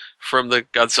Gorosaurus from the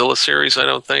Godzilla series, I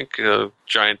don't think.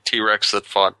 Giant T-Rex that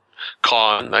fought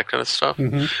Khan, that kind of stuff.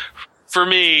 Mm-hmm. For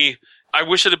me, I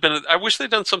wish they'd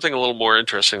done something a little more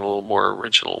interesting, a little more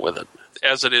original with it.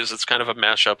 As it is, it's kind of a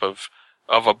mashup of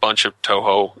a bunch of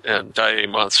Toho and Daiei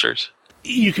monsters.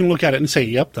 You can look at it and say,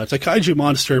 yep, that's a kaiju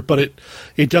monster, but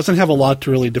it doesn't have a lot to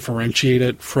really differentiate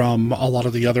it from a lot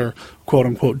of the other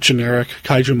quote-unquote generic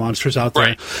kaiju monsters out there.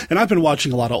 Right. And I've been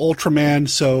watching a lot of Ultraman,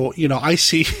 so, I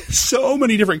see so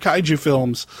many different kaiju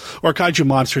films, or kaiju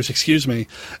monsters,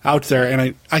 out there,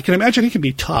 and I can imagine it can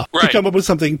be tough to come up with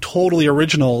something totally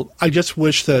original. I just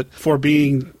wish that for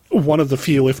being one of the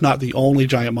few, if not the only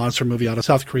giant monster movie out of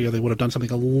South Korea, they would have done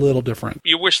something a little different.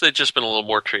 You wish they'd just been a little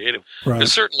more creative. Right.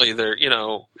 Because certainly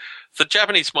the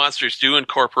Japanese monsters do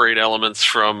incorporate elements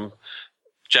from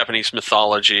Japanese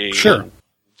mythology, sure, and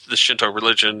the Shinto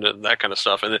religion and that kind of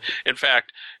stuff. And in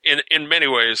fact, in many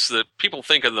ways, the people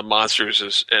think of the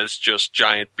monsters as just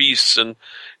giant beasts. And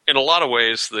in a lot of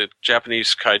ways, the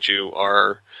Japanese kaiju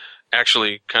are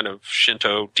actually kind of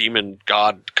Shinto demon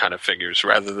god kind of figures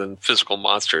rather than physical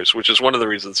monsters, which is one of the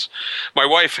reasons my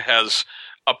wife has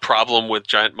a problem with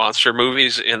giant monster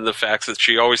movies, in the fact that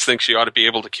she always thinks she ought to be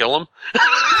able to kill them.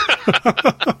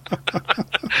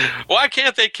 Why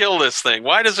can't they kill this thing?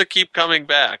 Why does it keep coming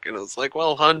back? And it's like,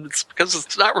 well, hon, it's because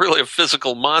it's not really a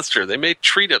physical monster. They may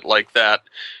treat it like that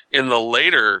in the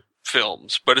later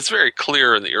films, but it's very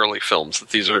clear in the early films that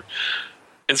these are,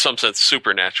 in some sense,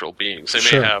 supernatural beings. They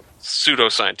may have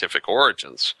pseudoscientific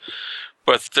origins,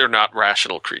 but they're not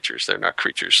rational creatures. They're not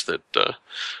creatures that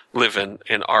live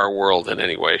in our world in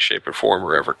any way, shape, or form,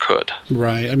 or ever could.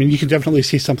 Right. I mean, you can definitely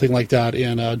see something like that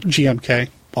in GMK.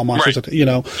 All monsters,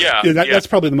 right. That's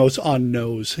probably the most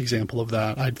on-nose example of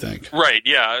that, I'd think. Right,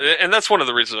 yeah. And that's one of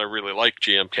the reasons I really like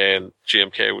GMK, and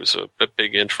GMK was a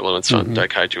big influence on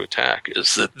Daikaiju Attack,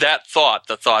 is that thought,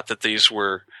 the thought that these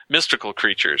were mystical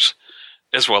creatures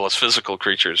as well as physical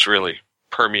creatures, really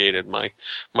permeated my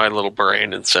little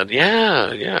brain and said,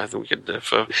 yeah, we could,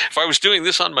 if I was doing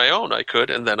this on my own, I could,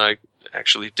 and then I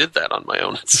actually did that on my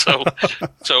own. So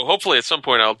hopefully at some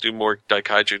point I'll do more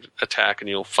Daikaiju Attack and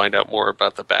you'll find out more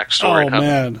about the backstory. Oh,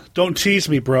 man. Don't tease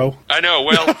me, bro. I know.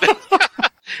 Well,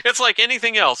 it's like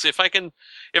anything else. If I can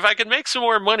make some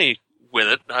more money with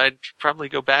it, I'd probably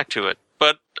go back to it.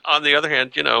 But on the other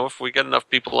hand, if we get enough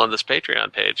people on this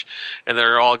Patreon page and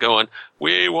they're all going,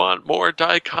 we want more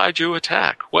Daikaiju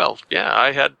Attack. Well, yeah,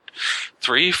 I had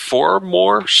 3-4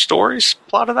 more stories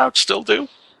plotted out, still do.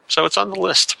 So it's on the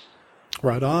list.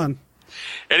 Right on.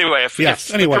 Anyway, if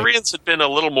the Koreans had been a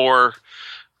little more,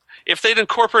 if they'd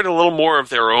incorporated a little more of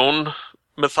their own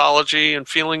mythology and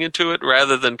feeling into it,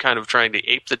 rather than kind of trying to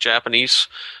ape the Japanese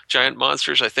giant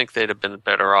monsters, I think they'd have been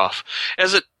better off.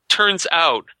 As it turns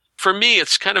out, for me,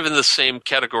 it's kind of in the same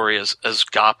category as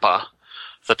Gappa,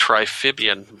 the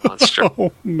Triphibian monster.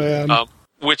 Oh, man.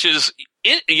 Which is,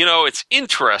 it's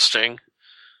interesting,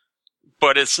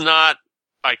 but it's not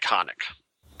iconic.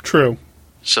 True.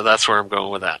 So that's where I'm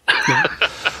going with that. Yeah.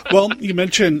 Well, you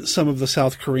mentioned some of the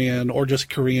South Korean or just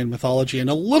Korean mythology,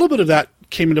 and a little bit of that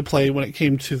came into play when it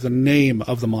came to the name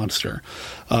of the monster.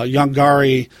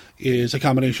 Yongari is a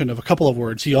combination of a couple of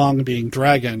words, Yong being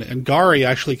dragon, and Gari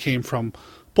actually came from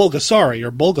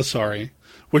Bulgasari,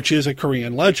 which is a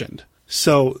Korean legend.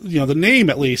 So, the name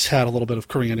at least had a little bit of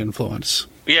Korean influence.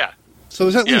 Yeah. So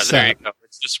there's at least there that. You go.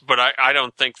 It's just, but I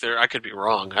don't think I could be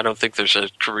wrong. I don't think there's a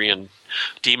Korean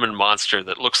demon monster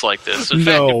that looks like this. In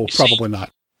fact, probably not.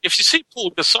 If you see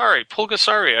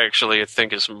Pulgasari actually I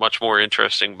think is a much more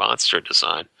interesting monster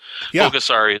design. Yeah.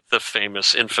 Pulgasari, the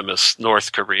famous, infamous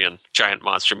North Korean giant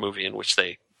monster movie in which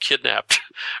they kidnapped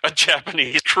a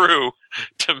Japanese crew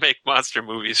to make monster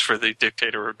movies for the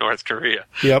dictator of North Korea.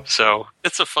 Yep. So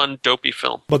it's a fun, dopey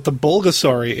film. But the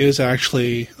Bulgasauri is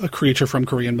actually a creature from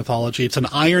Korean mythology. It's an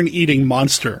iron-eating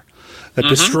monster that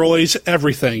destroys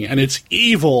everything, and it's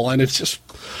evil, and it's just,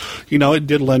 it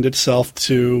did lend itself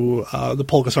to the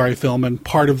Pulgasari film, and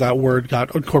part of that word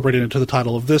got incorporated into the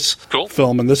title of this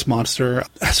film and this monster.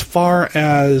 As far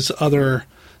as other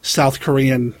South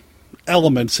Korean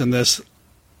elements in this,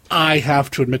 I have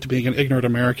to admit to being an ignorant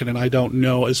American, and I don't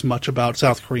know as much about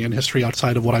South Korean history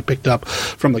outside of what I picked up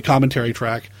from the commentary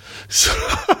track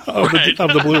of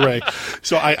the Blu-ray.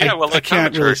 So I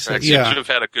can't really say. You should have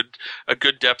had a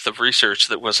good depth of research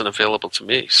that wasn't available to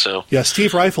me. So yeah,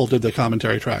 Steve Reifel did the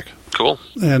commentary track. Cool.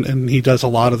 And he does a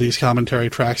lot of these commentary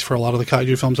tracks for a lot of the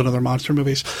kaiju films and other monster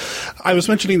movies. I was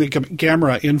mentioning the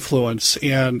Gamera influence,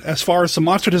 and as far as the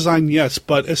monster design, yes,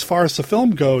 but as far as the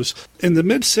film goes, in the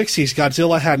mid-'60s,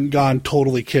 Godzilla hadn't gone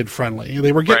totally kid-friendly.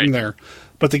 They were getting there.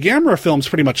 But the Gamera films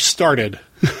pretty much started.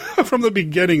 From the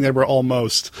beginning, they were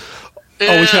almost...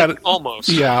 almost.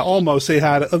 Yeah, almost. They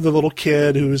had the little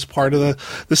kid who was part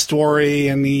of the story,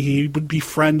 and he would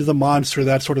befriend the monster,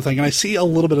 that sort of thing. And I see a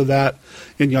little bit of that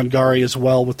in Yongari as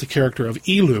well with the character of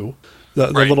Ilu, the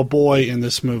little boy in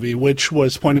this movie, which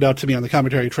was pointed out to me on the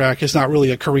commentary track. It's not really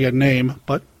a Korean name,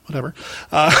 but whatever.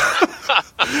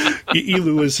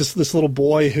 Ilu is this little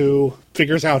boy who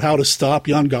figures out how to stop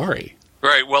Yongari.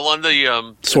 Right. Well, on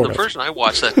the version I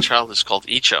watched, that child is called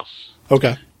Icho.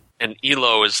 Okay. And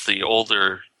Elo is the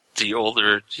older.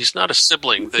 He's not a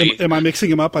sibling. Am I mixing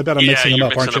him up? I bet I'm mixing him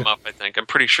up, aren't you? Yeah, you're mixing him up, I think. I'm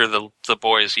pretty sure the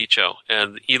boy is Icho,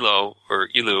 and Elo, or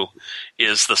Ilu,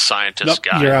 is the scientist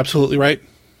guy. You're absolutely right.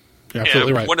 You're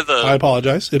absolutely right. I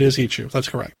apologize. It is Ichu. That's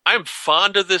correct. I'm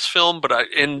fond of this film, but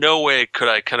in no way could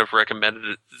I kind of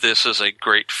recommend this as a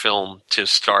great film to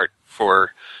start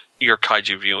for your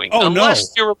kaiju viewing.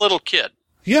 Unless you're a little kid.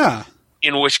 Yeah.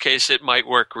 In which case it might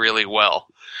work really well.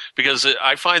 Because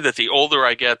I find that the older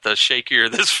I get, the shakier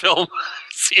this film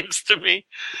seems to me.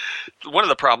 One of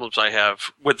the problems I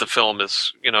have with the film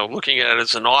is, looking at it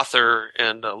as an author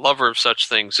and a lover of such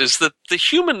things, is that the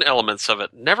human elements of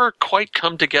it never quite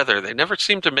come together. They never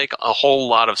seem to make a whole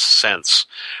lot of sense.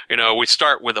 We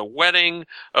start with a wedding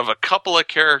of a couple of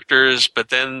characters, but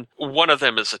then one of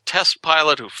them is a test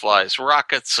pilot who flies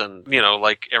rockets and,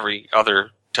 like every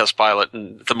other test pilot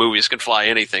and the movies can fly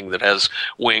anything that has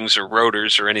wings or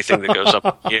rotors or anything that goes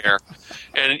up in the air.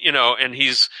 And, and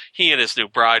he and his new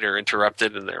bride are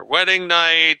interrupted in their wedding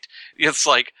night. It's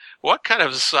like, what kind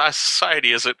of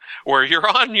society is it where you're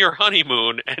on your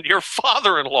honeymoon and your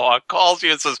father-in-law calls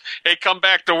you and says, hey, come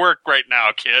back to work right now,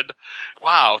 kid?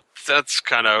 Wow, that's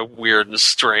kind of weird and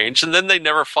strange. And then they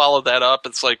never follow that up.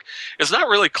 It's like, it's not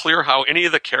really clear how any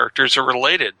of the characters are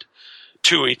related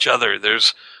to each other.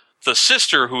 There's the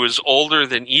sister who is older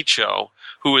than Icho,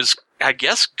 who is, I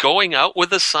guess, going out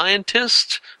with a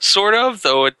scientist, sort of,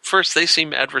 though at first they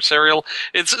seem adversarial.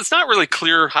 It's not really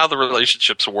clear how the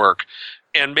relationships work.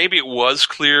 And maybe it was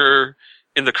clear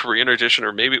in the Korean edition,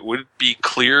 or maybe it would be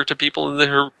clear to people in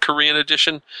the Korean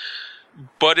edition.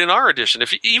 But in our edition,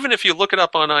 even if you look it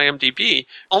up on IMDb,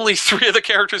 only 3 of the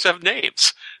characters have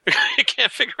names. You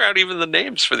can't figure out even the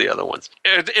names for the other ones.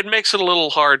 It makes it a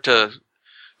little hard to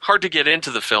get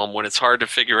into the film when it's hard to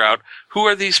figure out who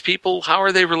are these people, how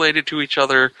are they related to each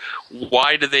other,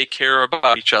 why do they care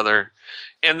about each other.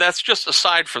 And that's just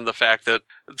aside from the fact that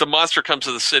the monster comes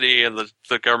to the city and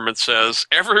the government says,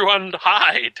 everyone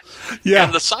hide. Yeah.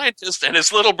 And the scientist and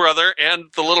his little brother and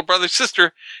the little brother's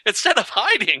sister, instead of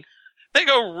hiding, they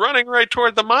go running right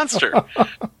toward the monster.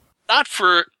 Not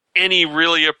for any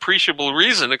really appreciable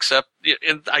reason, except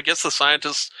I guess the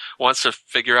scientist wants to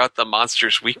figure out the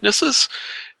monster's weaknesses.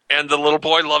 And the little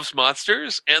boy loves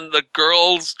monsters, and the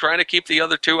girl's trying to keep the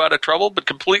other 2 out of trouble, but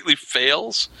completely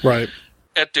fails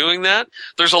at doing that.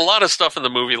 There's a lot of stuff in the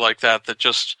movie like that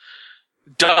just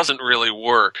doesn't really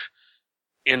work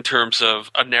in terms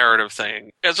of a narrative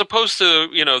thing, as opposed to,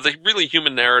 the really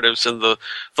human narratives in the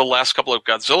last couple of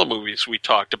Godzilla movies we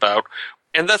talked about.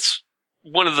 And that's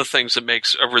one of the things that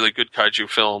makes a really good kaiju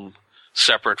film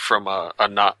separate from a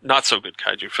not so good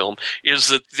kaiju film, is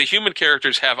that the human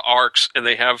characters have arcs and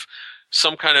they have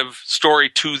some kind of story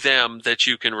to them that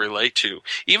you can relate to,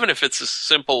 even if it's as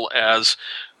simple as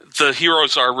the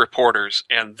heroes are reporters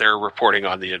and they're reporting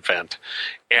on the event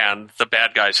and the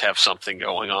bad guys have something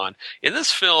going on. In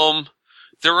this film,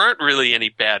 there aren't really any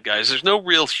bad guys. There's no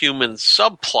real human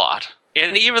subplot.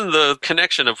 And even the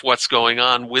connection of what's going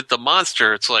on with the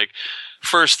monster, it's like,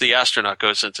 first the astronaut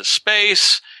goes into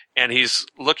space and he's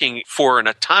looking for an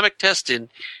atomic test in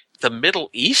the Middle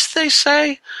East, they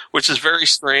say, which is very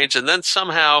strange. And then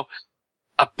somehow,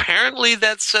 apparently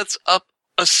that sets up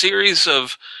a series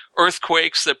of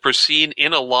earthquakes that proceed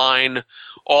in a line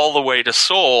all the way to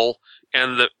Seoul,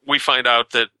 and that we find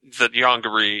out that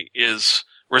Yongari is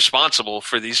responsible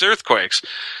for these earthquakes.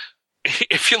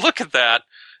 If you look at that,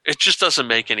 it just doesn't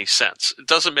make any sense. It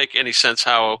doesn't make any sense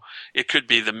how it could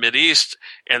be the Mideast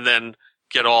and then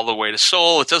get all the way to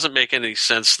Seoul. It doesn't make any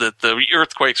sense that the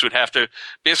earthquakes would have to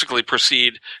basically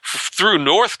proceed through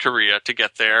North Korea to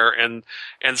get there, and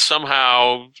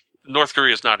somehow North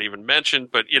Korea is not even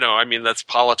mentioned, but, that's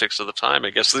politics of the time,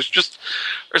 I guess.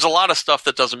 There's a lot of stuff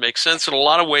that doesn't make sense, and a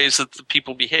lot of ways that the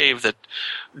people behave that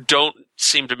don't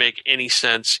seem to make any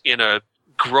sense in a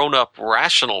grown-up,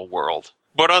 rational world.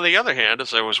 But on the other hand,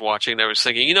 as I was watching, I was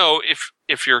thinking,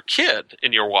 if you're a kid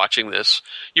and you're watching this,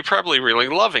 you're probably really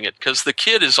loving it, because the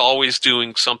kid is always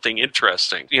doing something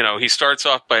interesting. He starts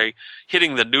off by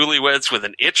hitting the newlyweds with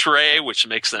an itch ray, which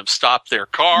makes them stop their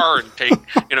car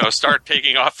and start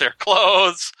taking off their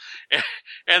clothes.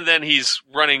 And then he's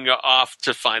running off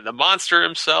to find the monster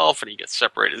himself, and he gets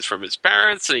separated from his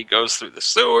parents, and he goes through the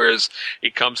sewers. He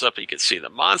comes up, he can see the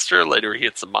monster. Later he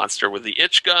hits the monster with the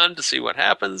itch gun to see what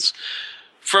happens.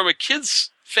 From a kid's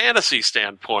fantasy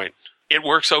standpoint, it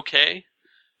works okay,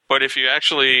 but if you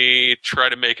actually try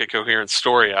to make a coherent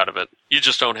story out of it, you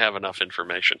just don't have enough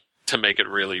information to make it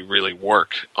really, really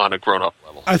work on a grown-up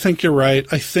level. I think you're right.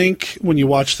 I think when you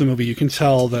watch the movie, you can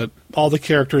tell that all the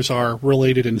characters are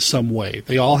related in some way.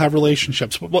 They all have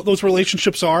relationships, but what those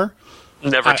relationships are,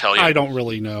 never tell you. I don't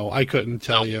really know. I couldn't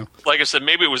tell you. Like I said,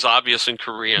 maybe it was obvious in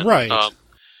Korean. Right.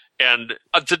 And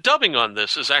the dubbing on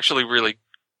this is actually really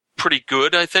pretty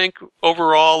good, I think,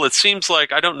 overall. It seems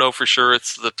like, I don't know for sure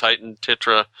it's the Titan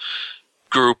Titra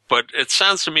group, but it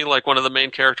sounds to me like one of the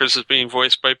main characters is being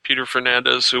voiced by Peter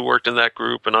Fernandez, who worked in that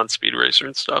group and on Speed Racer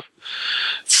and stuff.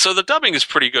 So the dubbing is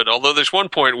pretty good, although there's one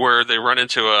point where they run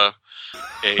into a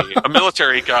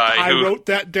military guy I wrote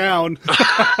that down.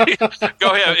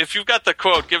 Go ahead. If you've got the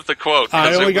quote, give the quote.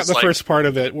 I only got the first part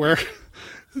of it, where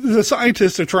the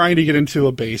scientists are trying to get into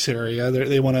a base area.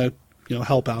 They want to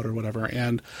help out or whatever,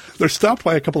 and they're stopped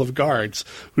by a couple of guards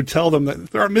who tell them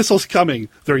that there are missiles coming.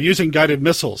 They're using guided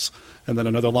missiles. And then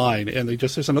another line, and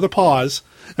there's another pause,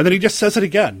 and then he just says it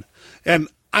again. And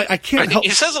I can't help... He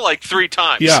says it like 3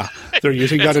 times. Yeah, they're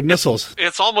using guided missiles.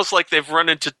 It's almost like they've run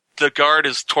into the guard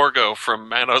as Torgo from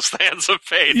Manos the Hands of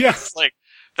Fate. Yeah. It's like,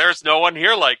 there's no one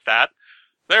here like that.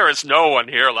 There is no one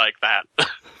here like that.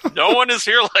 No one is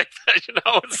here like that.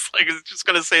 It's like it's just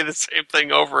going to say the same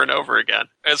thing over and over again.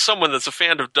 As someone that's a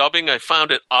fan of dubbing, I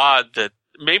found it odd that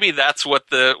maybe that's what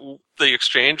the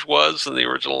exchange was in the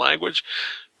original language.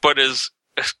 But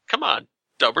come on,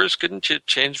 dubbers, couldn't you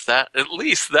change that, at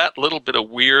least that little bit of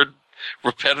weird,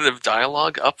 repetitive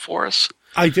dialogue up for us?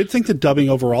 I did think the dubbing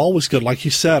overall was good. Like you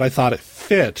said, I thought it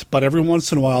fit, but every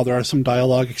once in a while there are some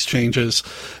dialogue exchanges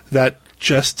that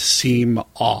just seem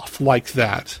off like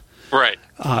that. Right.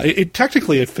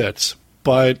 Technically it fits,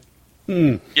 but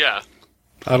yeah,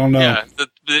 I don't know. Yeah,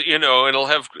 it'll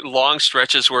have long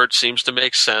stretches where it seems to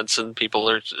make sense, and people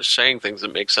are saying things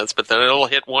that make sense. But then it'll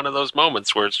hit one of those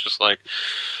moments where it's just like,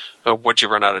 "Would you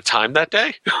run out of time that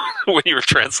day when you were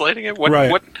translating it?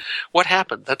 What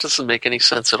happened? That doesn't make any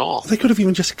sense at all." They could have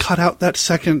even just cut out that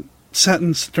second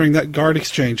sentence during that guard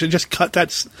exchange and just cut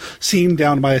that scene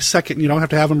down by a second. You don't have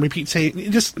to have them repeat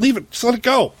saying. Just leave it. Just let it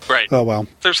go. Right. Oh well.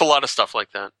 There's a lot of stuff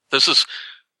like that. This is,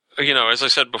 as I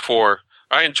said before,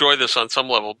 I enjoy this on some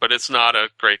level, but it's not a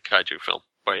great kaiju film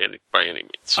by any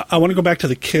means. I want to go back to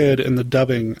the kid and the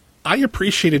dubbing. I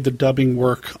appreciated the dubbing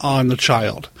work on the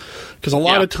child, because a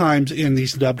lot of times in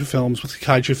these dubbed films with the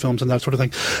kaiju films and that sort of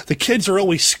thing, the kids are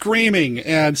always screaming,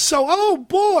 and so, oh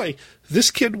boy,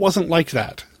 this kid wasn't like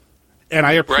that. And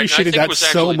I appreciated that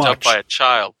so much. It was actually dubbed by a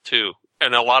child, too.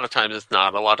 And a lot of times it's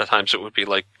not. A lot of times it would be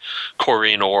like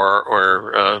Corinne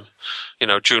or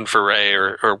June Foray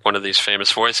or one of these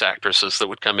famous voice actresses that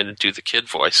would come in and do the kid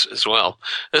voice as well.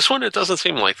 This one, it doesn't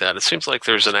seem like that. It seems like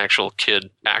there's an actual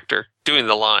kid actor doing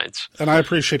the lines. And I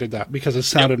appreciated that because it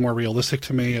sounded more realistic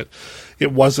to me.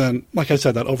 It wasn't, like I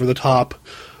said, that over-the-top,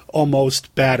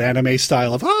 almost bad anime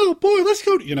style of, oh boy, let's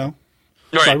go, Right.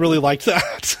 So I really liked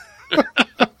that.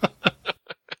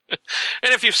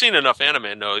 And if you've seen enough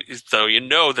anime, though, you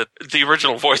know that the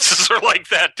original voices are like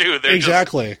that too. They're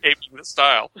exactly just aping the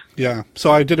style. Yeah,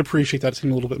 so I did appreciate that. It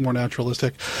seemed a little bit more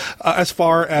naturalistic. As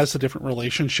far as the different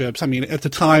relationships, I mean, at the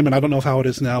time, and I don't know how it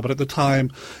is now, but at the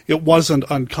time, it wasn't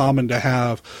uncommon to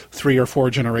have 3 or 4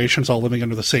 generations all living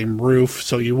under the same roof,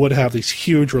 so you would have these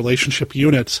huge relationship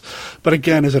units. But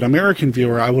again, as an American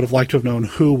viewer, I would have liked to have known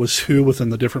who was who within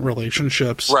the different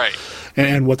relationships. Right.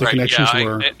 And what the connections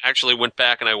were. I actually went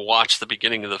back and I watched the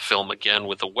beginning of the film again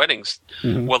with the weddings.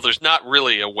 Mm-hmm. Well, there's not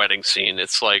really a wedding scene.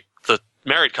 It's like the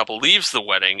married couple leaves the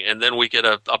wedding, and then we get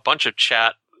a bunch of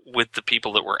chat with the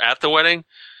people that were at the wedding.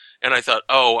 And I thought,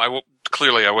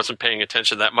 clearly I wasn't paying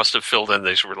attention. That must have filled in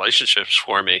these relationships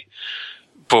for me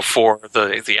before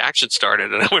the action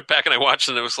started. And I went back and I watched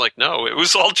it, and it was like, no, it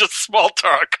was all just small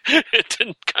talk. It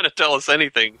didn't kind of tell us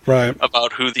anything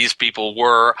about who these people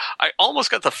were. I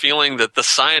almost got the feeling that the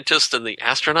scientist and the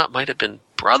astronaut might have been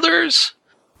brothers.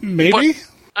 Maybe?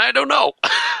 I don't know.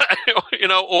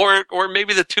 Or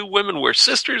maybe the 2 women were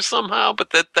sisters somehow,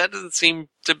 but that doesn't seem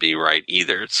to be right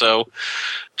either. So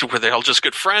were they all just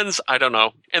good friends? I don't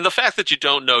know. And the fact that you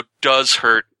don't know does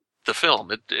hurt the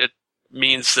film. It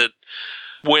means that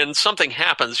when something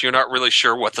happens, you're not really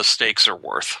sure what the stakes are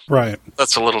worth. Right.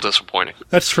 That's a little disappointing.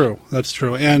 That's true.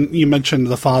 And you mentioned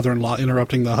the father-in-law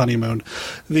interrupting the honeymoon.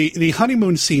 The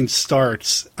honeymoon scene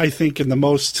starts, I think, in the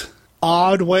most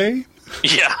odd way.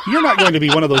 Yeah. You're not going to be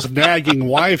one of those nagging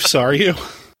wives, are you?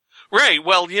 Right.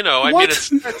 Well, I mean,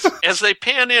 it's, as they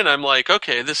pan in, I'm like,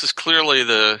 okay, this is clearly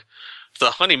the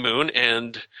honeymoon,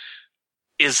 and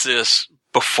is this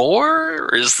before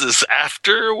or is this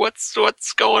after? What's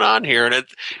going on here? And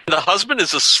the husband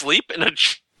is asleep in a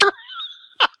chair.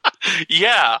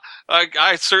 Yeah,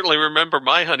 I certainly remember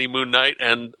my honeymoon night,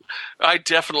 and I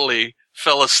definitely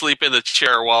fell asleep in the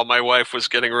chair while my wife was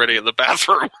getting ready in the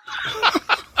bathroom.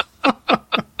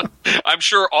 I'm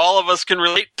sure all of us can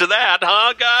relate to that,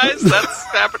 huh, guys? That's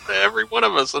happened to every one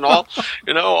of us, and all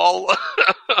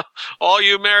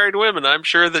you married women. I'm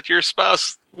sure that your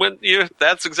spouse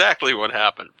that's exactly what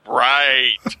happened.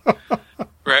 Right.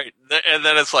 Right. And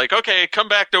then it's like, okay, come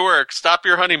back to work. Stop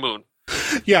your honeymoon.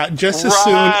 Yeah, just as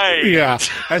soon. Yeah,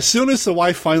 as soon as the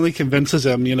wife finally convinces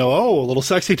him, a little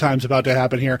sexy time's about to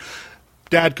happen here.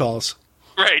 Dad calls.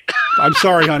 Right. I'm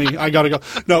sorry, honey. I gotta go.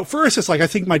 No, first it's like, I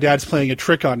think my dad's playing a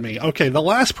trick on me. Okay, the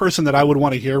last person that I would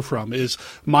want to hear from is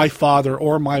my father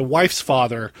or my wife's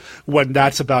father when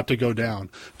that's about to go down.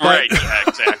 Right. Yeah,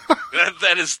 exactly.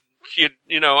 that is,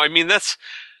 I mean, that's,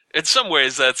 in some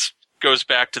ways, that's goes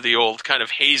back to the old kind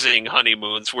of hazing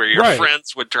honeymoons where your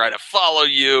friends would try to follow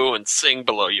you and sing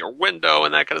below your window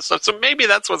and that kind of stuff. So maybe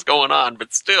that's what's going on,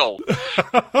 but still,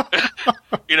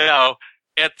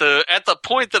 at the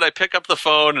point that I pick up the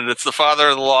phone and it's the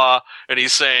father-in-law and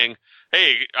he's saying,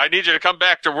 hey, I need you to come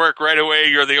back to work right away.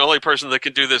 You're the only person that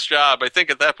can do this job. I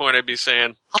think at that point I'd be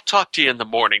saying, I'll talk to you in the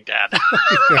morning, Dad.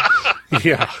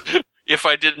 Yeah. If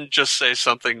I didn't just say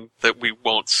something that we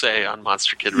won't say on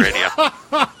Monster Kid Radio.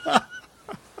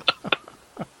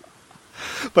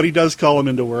 But he does call him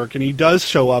into work, and he does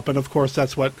show up, and of course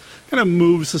that's what kind of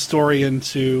moves the story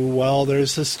into,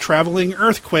 there's this traveling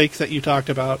earthquake that you talked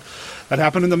about that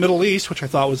happened in the Middle East, which I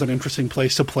thought was an interesting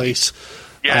place to place.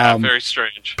 Yeah, very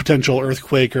strange. Potential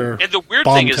earthquake or and the weird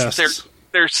bomb thing tests. Is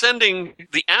they're sending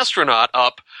the astronaut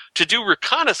up to do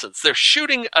reconnaissance. They're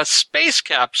shooting a space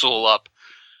capsule up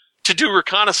to do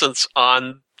reconnaissance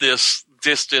on this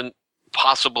distant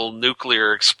possible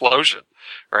nuclear explosion,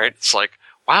 right? It's like,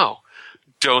 wow,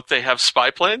 don't they have spy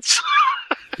planes?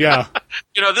 Yeah.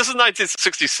 This is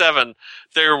 1967.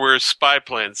 There were spy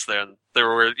planes then. There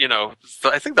were,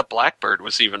 I think the Blackbird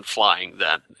was even flying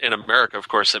then. In America, of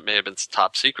course, it may have been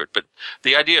top secret, but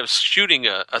the idea of shooting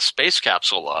a space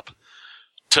capsule up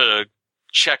to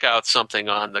check out something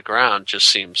on the ground just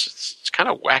seems, it's kind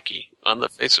of wacky on the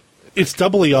face of it. It's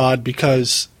doubly odd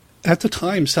because at the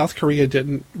time, South Korea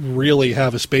didn't really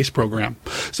have a space program.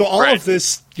 So all of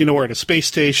this, we're at a space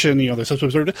station,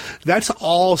 that's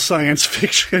all science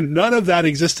fiction. None of that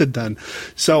existed then.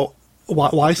 So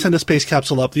why send a space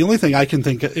capsule up? The only thing I can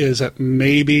think is that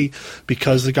maybe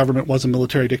because the government was a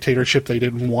military dictatorship, they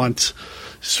didn't want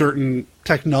certain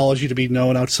technology to be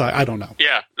known outside. I don't know.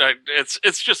 Yeah,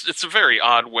 it's a very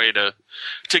odd way to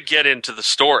get into the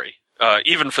story.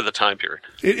 Even for the time period.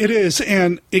 It is,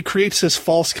 and it creates this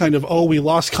false kind of, we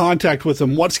lost contact with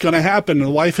him. What's going to happen? And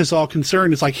the wife is all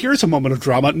concerned. It's like, here's a moment of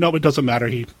drama. No, it doesn't matter.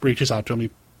 He reaches out to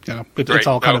him. It's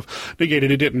all kind of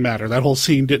negated. It didn't matter. That whole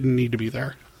scene didn't need to be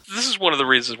there. This is one of the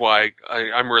reasons why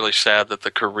I'm really sad that the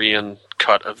Korean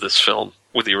cut of this film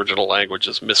with the original language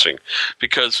is missing,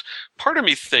 because part of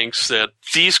me thinks that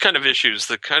these kind of issues,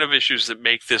 the kind of issues that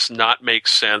make this not make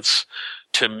sense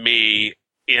to me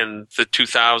in the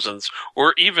 2000s,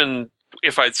 or even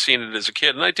if I'd seen it as a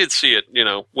kid, and I did see it,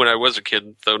 when I was a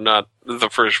kid, though not the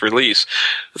first release,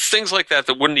 things like that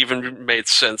wouldn't even made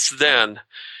sense then.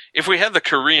 If we had the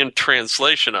Korean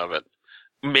translation of it,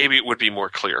 maybe it would be more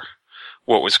clear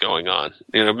what was going on.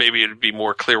 Maybe it'd be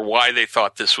more clear why they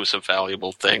thought this was a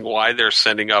valuable thing, why they're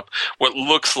sending up what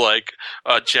looks like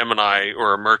a Gemini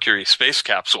or a Mercury space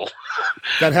capsule.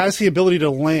 That has the ability to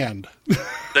land.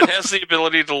 That has the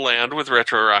ability to land with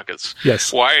retro rockets.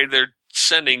 Yes. Why they're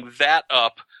sending that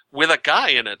up with a guy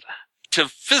in it to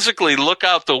physically look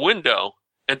out the window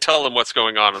and tell them what's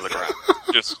going on in the ground.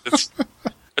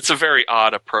 It's a very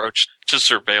odd approach to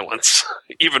surveillance,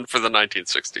 even for the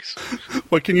 1960s.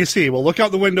 What can you see? Well, look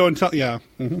out the window and tell... Yeah.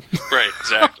 Mm-hmm. Right,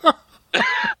 exactly.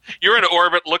 You're in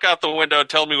orbit, look out the window and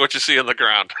tell me what you see on the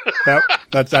ground.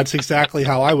 That's exactly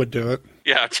how I would do it.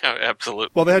 Yeah, absolutely.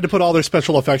 Well, they had to put all their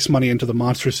special effects money into the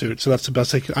monster suit, so that's the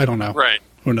best they could... I don't know. Right.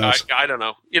 Who knows? I don't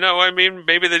know.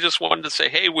 Maybe they just wanted to say,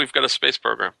 hey, we've got a space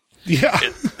program. Yeah.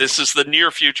 This is the near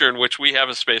future in which we have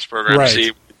a space program to see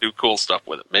if we can do cool stuff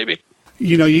with it. Maybe.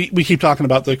 We keep talking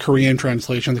about the Korean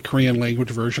translation, the Korean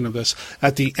language version of this.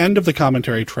 At the end of the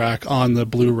commentary track on the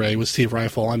Blu-ray with Steve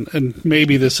Rifle, and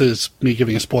maybe this is me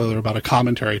giving a spoiler about a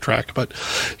commentary track, but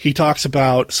he talks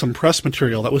about some press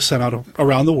material that was sent out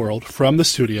around the world from the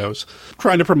studios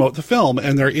trying to promote the film,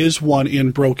 and there is one in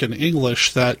broken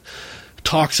English that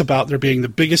talks about there being the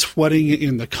biggest wedding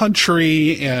in the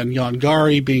country and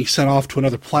Yongari being sent off to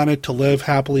another planet to live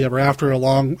happily ever after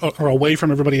along or away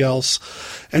from everybody else.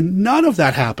 And none of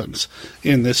that happens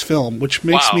in this film, which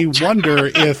makes me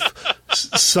wonder if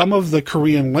some of the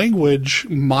Korean language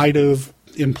might have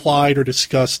implied or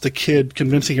discussed the kid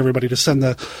convincing everybody to send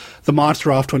the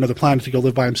monster off to another planet to go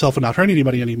live by himself and not hurt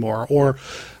anybody anymore. Or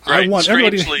right. I want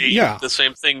Strangely, everybody to... the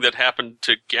same thing that happened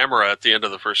to Gamera at the end of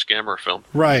the first Gamera film.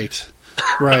 Right.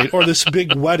 Right, or this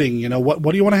big wedding, what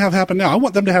do you want to have happen now? I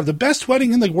want them to have the best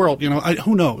wedding in the world,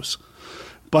 who knows?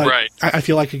 But I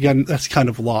feel like, again, that's kind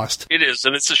of lost. It is,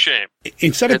 and it's a shame.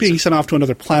 Instead of being sent off to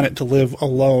another planet to live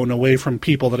alone, away from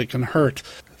people that it can hurt,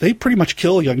 they pretty much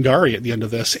kill Yongari at the end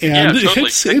and totally.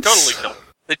 They totally kill him.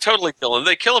 They totally kill him.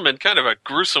 They kill him in kind of a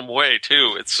gruesome way,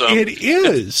 too. It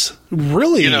is,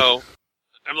 really. I'm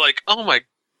like, oh my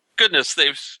goodness,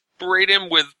 they've sprayed him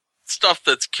with stuff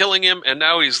that's killing him, and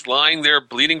now he's lying there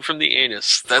bleeding from the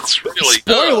anus. That's really...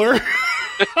 Spoiler!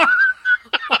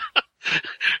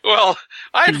 Well,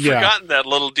 I had forgotten that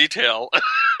little detail.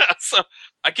 So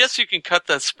I guess you can cut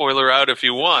that spoiler out if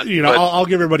you want. I'll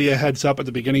give everybody a heads up at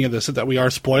the beginning of this that we are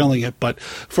spoiling it, but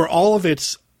for all of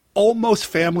its almost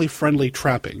family-friendly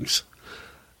trappings,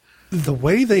 the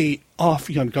way they off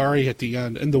Yongari at the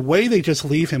end, and the way they just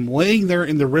leave him laying there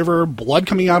in the river, blood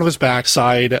coming out of his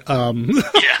backside,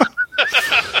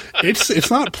 it's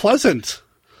not pleasant.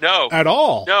 No. At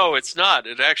all. No, it's not.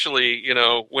 It actually,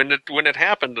 when it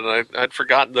happened, and I'd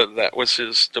forgotten that was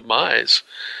his demise.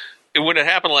 When it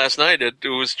happened last night, it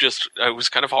was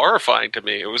kind of horrifying to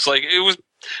me. It was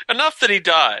enough that he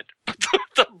died. But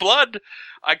the blood,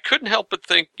 I couldn't help but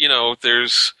think,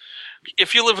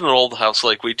 if you live in an old house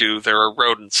like we do, there are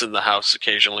rodents in the house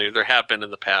occasionally. There have been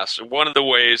in the past. And one of the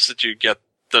ways that you get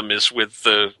them is with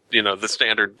the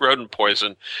standard rodent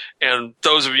poison. And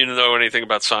those of you who know anything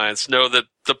about science know that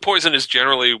the poison is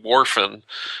generally warfarin,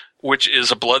 which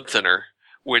is a blood thinner,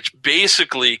 which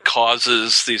basically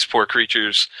causes these poor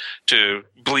creatures to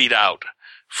bleed out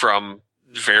from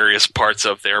various parts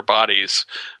of their bodies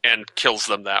and kills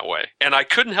them that way. And I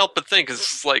couldn't help but think,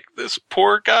 it's like this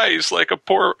poor guy, he's like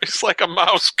a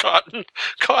mouse caught in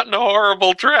a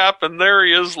horrible trap, and there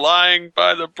he is lying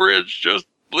by the bridge just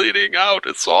bleeding out.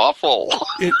 It's awful.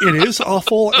 It is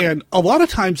awful, and a lot of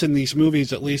times in these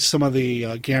movies, at least some of the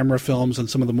Gamera films and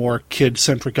some of the more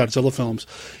kid-centric Godzilla films,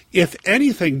 if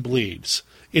anything bleeds,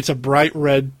 it's a bright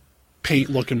red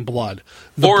paint-looking blood.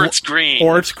 It's green.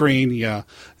 Or it's green, yeah.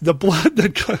 The blood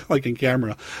that, like in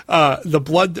Gamera, the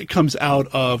blood that comes out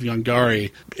of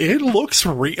Yongari, it looks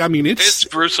it's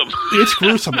gruesome. It's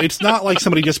gruesome. It's not like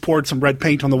somebody just poured some red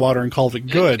paint on the water and called it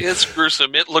good. It's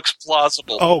gruesome. It looks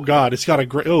plausible. Oh, God. It's got a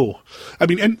great...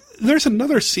 and there's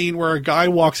another scene where a guy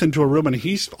walks into a room and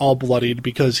he's all bloodied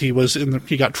because he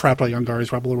got trapped by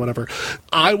Yongari's rebel or whatever.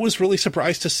 I was really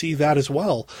surprised to see that as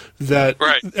well. That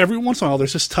every once in a while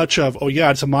there's this touch of,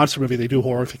 it's a monster movie. They do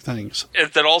horrific things.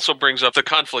 That also brings up the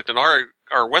conflict in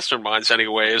our Western minds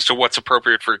anyway as to what's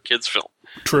appropriate for a kid's film.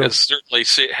 True. Because certainly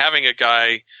having a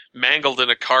guy mangled in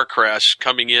a car crash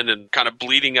coming in and kind of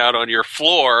bleeding out on your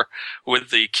floor with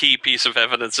the key piece of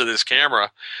evidence in his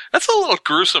camera. That's a little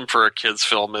gruesome for a kid's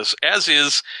film, as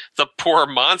is the poor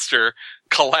monster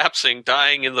collapsing,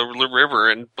 dying in the river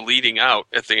and bleeding out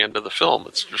at the end of the film.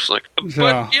 It's just like,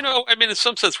 but, you know, I mean, in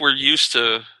some sense we're used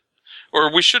to,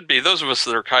 or we should be, those of us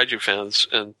that are kaiju fans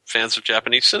and fans of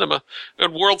Japanese cinema,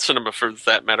 and world cinema for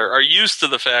that matter, are used to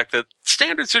the fact that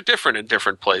standards are different in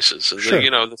different places. And Sure.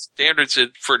 the standards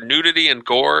for nudity and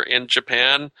gore in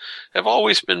Japan have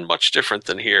always been much different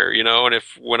than here, and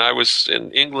when I was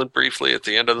in England briefly at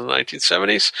the end of the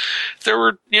 1970s, there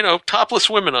were, topless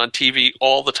women on TV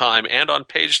all the time and on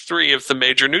page 3 of the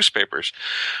major newspapers.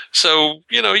 So,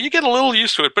 you get a little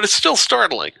used to it, but it's still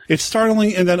startling. It's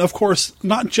startling, and then, of course,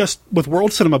 not just with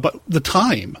world cinema, but the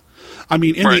time. I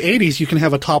mean, in the 80s, you can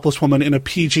have a topless woman in a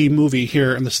PG movie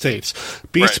here in the States.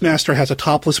 Beastmaster has a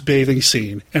topless bathing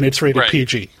scene, and it's rated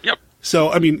PG. Yep.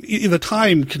 So, I mean, the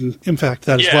time can impact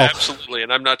that as well. Yeah, absolutely.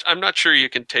 And I'm not sure you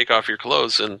can take off your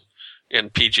clothes in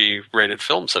PG-rated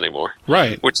films anymore.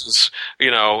 Right. Which is,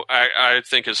 I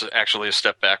think is actually a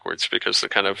step backwards, because the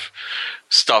kind of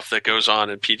stuff that goes on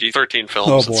in PG-13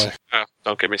 films. Oh, boy.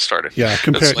 Don't get me started. Yeah,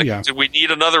 Did we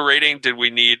need another rating?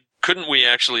 Couldn't we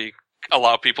actually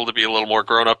allow people to be a little more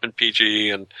grown up in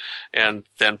PG and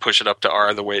then push it up to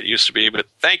R the way it used to be? But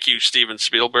thank you, Steven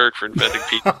Spielberg, for inventing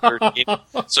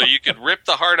PG-13, so you could rip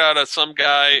the heart out of some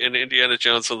guy in Indiana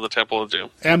Jones and the Temple of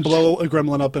Doom. And blow a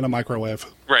gremlin up in a microwave.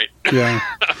 Right. Yeah.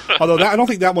 Although I don't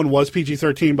think that one was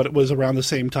PG-13, but it was around the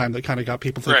same time that kind of got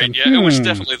people thinking. Right, yeah, it was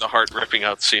definitely the heart ripping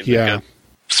out scene. Yeah.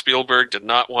 Spielberg did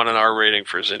not want an R rating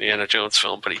for his Indiana Jones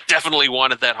film, but he definitely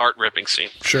wanted that heart ripping scene.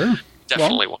 Sure.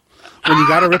 Definitely wanted. When you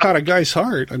got to rip out a guy's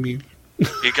heart, I mean,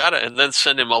 you got to, and then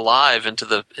send him alive into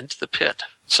the pit.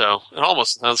 So it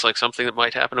almost sounds like something that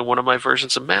might happen in one of my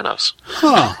versions of Manos.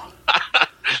 Huh.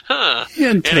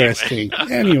 Interesting.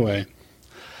 Anyway.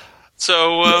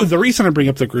 So the reason I bring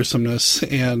up the gruesomeness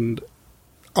and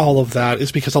all of that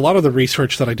is because a lot of the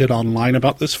research that I did online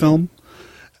about this film,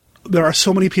 there are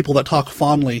so many people that talk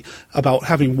fondly about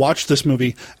having watched this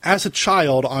movie as a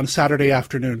child on Saturday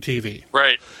afternoon TV.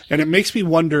 Right. And it makes me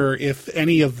wonder if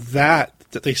any of that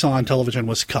they saw on television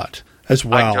was cut as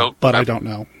well, I don't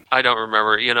know. I don't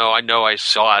remember. I know I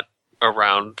saw it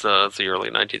around the early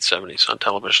 1970s on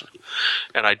television,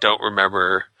 and I don't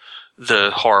remember the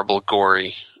horrible,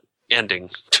 gory ending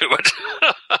to it,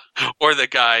 or the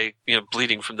guy,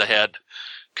 bleeding from the head,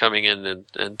 coming in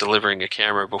and delivering a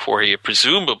camera before he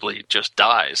presumably just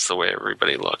dies the way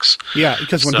everybody looks. Yeah,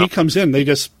 because when he comes in, they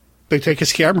take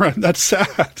his camera, and that's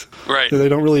sad. Right. They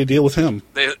don't really deal with him.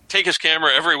 They take his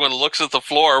camera, everyone looks at the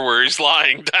floor where he's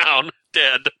lying down,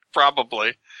 dead,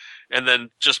 probably, and then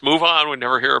just move on. We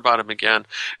never hear about him again.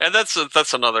 And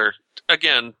that's another,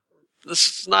 again, this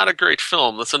is not a great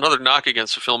film. That's another knock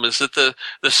against the film, is that the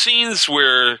scenes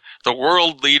where the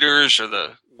world leaders or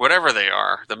the whatever they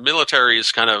are, the military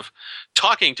is kind of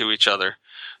talking to each other,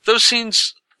 those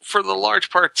scenes, for the large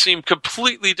part, seem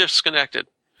completely disconnected.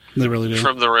 They really do.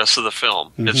 From the rest of the film.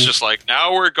 Mm-hmm. It's just like,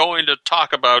 now we're going to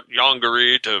talk about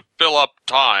Yongari to fill up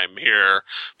time here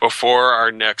before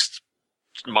our next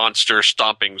monster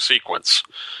stomping sequence.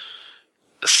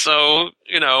 So,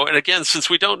 and again, since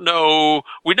we don't know,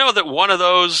 we know that one of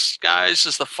those guys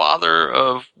is the father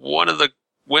of one of the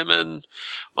women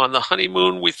on the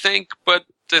honeymoon, we think, but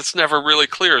it's never really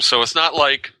clear. So it's not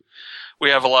like we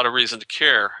have a lot of reason to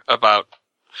care about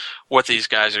what these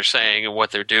guys are saying and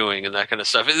what they're doing and that kind of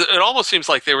stuff. It almost seems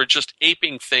like they were just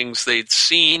aping things they'd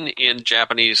seen in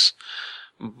Japanese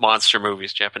monster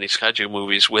movies, Japanese kaiju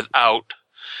movies, without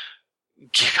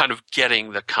kind of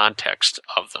getting the context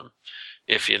of them,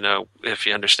 if you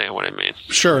understand what I mean.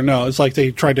 Sure, no, it's like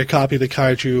they tried to copy the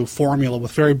kaiju formula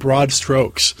with very broad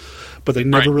strokes, but they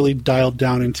never really dialed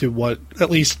down into what, at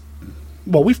least,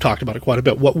 well, we've talked about it quite a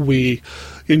bit, what we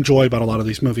enjoy about a lot of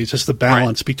these movies is the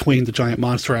balance between the giant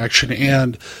monster action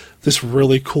and this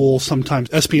really cool, sometimes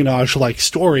espionage-like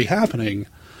story happening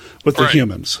with the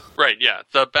humans. Right, yeah.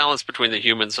 The balance between the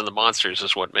humans and the monsters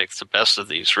is what makes the best of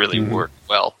these really work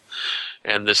well.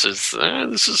 And this is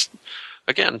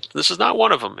again, this is not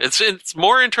one of them. It's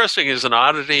more interesting as an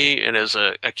oddity and as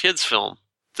a kid's film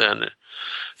than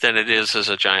it is as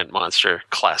a giant monster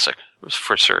classic,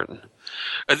 for certain.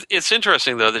 It's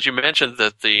interesting, though, that you mentioned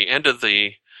that the end of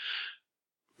the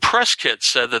press kit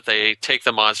said that they take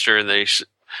the monster and they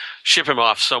ship him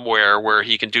off somewhere where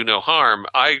he can do no harm.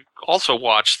 I also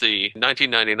watched the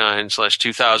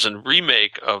 1999/2000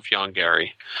 remake of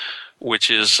Yongari, which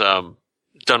is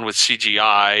done with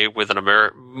CGI with an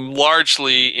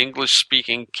largely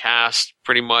English-speaking cast,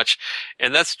 pretty much,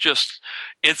 and that's just,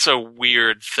 it's a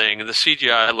weird thing. The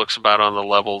CGI looks about on the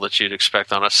level that you'd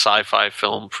expect on a sci-fi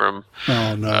film from,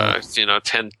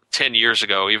 10 years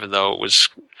ago, even though it was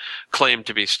claimed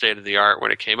to be state-of-the-art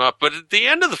when it came up. But at the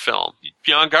end of the film,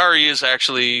 Yongari is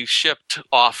actually shipped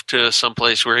off to some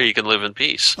place where he can live in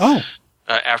peace. Oh.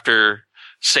 After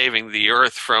saving the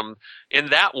Earth from, in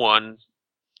that one,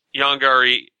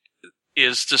 Yongari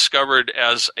is discovered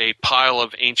as a pile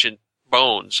of ancient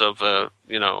bones of a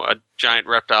giant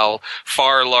reptile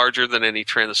far larger than any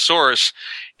Tyrannosaurus.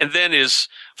 And then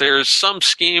there's some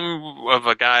scheme of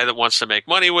a guy that wants to make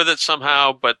money with it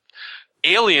somehow, but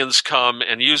aliens come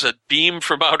and use a beam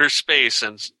from outer space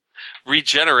and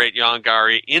regenerate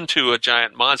Yongari into a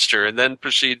giant monster and then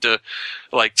proceed to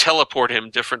teleport him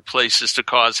different places to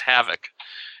cause havoc.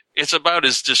 It's about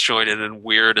as disjointed and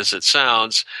weird as it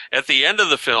sounds. At the end of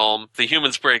the film, the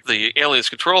humans break the aliens'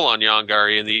 control on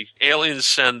Yongari, and the aliens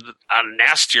send a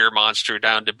nastier monster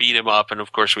down to beat him up. And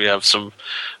of course, we have some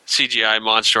CGI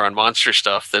monster on monster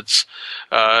stuff that's,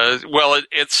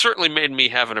 it certainly made me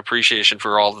have an appreciation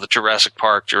for all of the Jurassic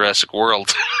Park, Jurassic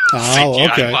World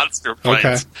CGI monster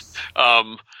fights.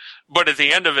 Okay. But at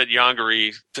the end of it,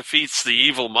 Yongari defeats the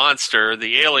evil monster.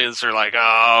 The aliens are like,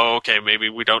 oh, okay, maybe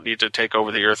we don't need to take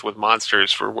over the Earth with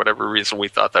monsters for whatever reason we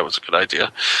thought that was a good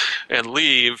idea, and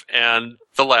leave. And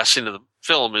the last scene of the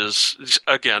film is,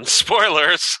 again,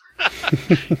 spoilers,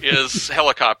 is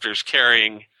helicopters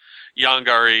carrying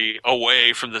Yongari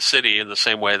away from the city in the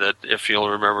same way that, if you'll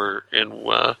remember, in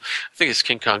I think it's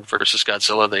King Kong versus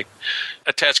Godzilla, they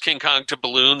attach King Kong to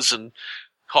balloons and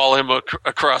haul him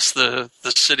across the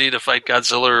city to fight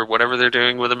Godzilla or whatever they're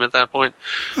doing with him at that point.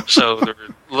 So there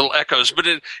are little echoes. But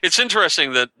it's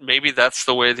interesting that maybe that's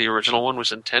the way the original one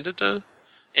was intended to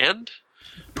end.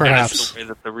 Perhaps. And it's the way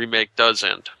that the remake does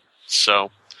end.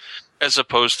 So, as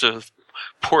opposed to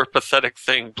poor pathetic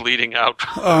thing bleeding out.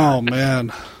 Oh,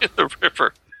 man. In the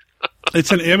river.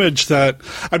 It's an image that,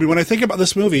 when I think about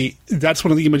this movie, that's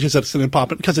one of the images that's going to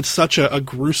pop in because it's such a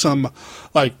gruesome,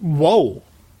 whoa.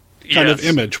 Kind of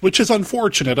image, which is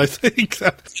unfortunate. I think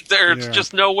there's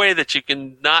just no way that you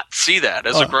can not see that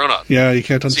as a grown-up. Yeah, you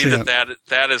can't unsee see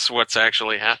that is what's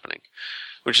actually happening,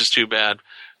 which is too bad.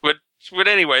 But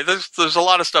anyway, there's a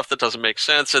lot of stuff that doesn't make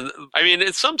sense, and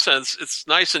in some sense, it's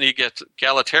nice and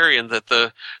egalitarian that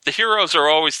the heroes are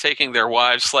always taking their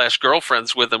wives /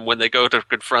 girlfriends with them when they go to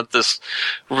confront this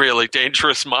really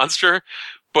dangerous monster.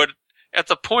 But at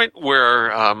the point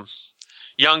where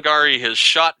Yongari has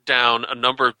shot down a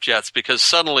number of jets because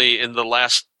suddenly in the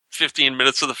last 15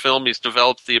 minutes of the film he's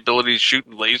developed the ability to shoot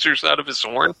lasers out of his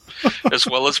horn as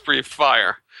well as breathe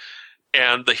fire.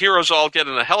 And the heroes all get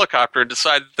in a helicopter and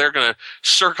decide that they're going to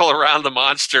circle around the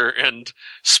monster and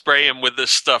spray him with this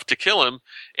stuff to kill him.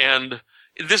 And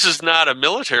this is not a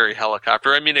military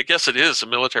helicopter. I guess it is a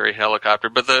military helicopter,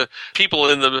 but the people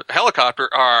in the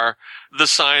helicopter are the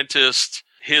scientist,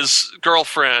 his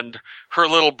girlfriend, her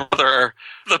little brother,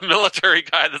 the military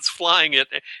guy that's flying it,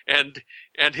 and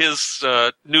his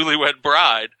newlywed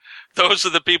bride. Those are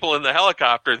the people in the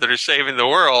helicopter that are saving the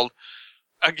world.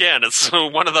 Again, it's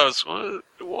one of those,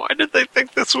 why did they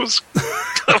think this was,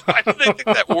 why did they think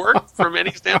that worked from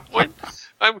any standpoint?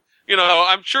 I'm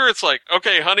sure it's like,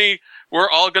 okay, honey, we're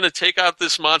all going to take out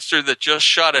this monster that just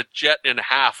shot a jet in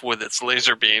half with its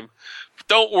laser beam. But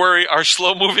don't worry, our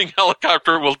slow-moving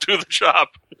helicopter will do the job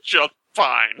just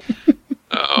fine.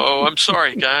 Oh, I'm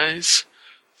sorry, guys.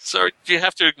 Sorry, you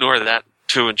have to ignore that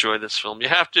to enjoy this film.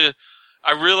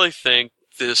 I really think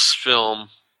this film,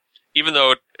 even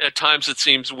though at times it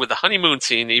seems with the honeymoon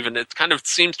scene, even it kind of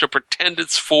seems to pretend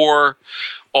it's for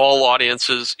all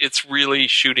audiences, it's really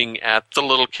shooting at the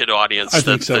little kid audience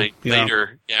that the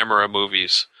later Gamera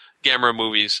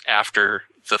movies after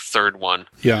the third one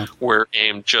were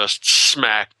aimed just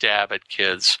smack dab at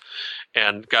kids.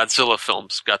 And Godzilla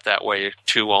films got that way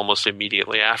too almost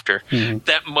immediately after. Mm-hmm.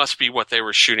 That must be what they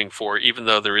were shooting for, even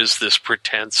though there is this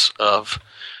pretense of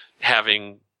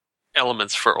having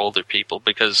elements for older people,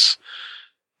 because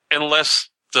unless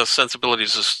the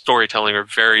sensibilities of storytelling are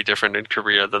very different in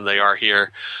Korea than they are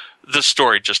here, the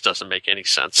story just doesn't make any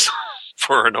sense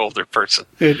for an older person.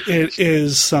 It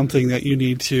is something that you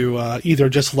need to either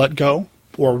just let go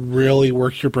or really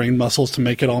work your brain muscles to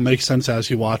make it all make sense as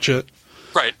you watch it.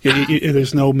 Right.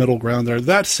 There's no middle ground there.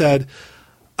 That said,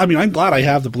 I'm glad I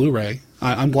have the Blu-ray.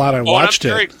 I'm glad I watched it.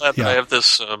 I'm very glad that I have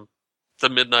this, the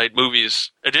Midnight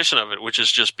Movies edition of it, which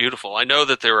is just beautiful. I know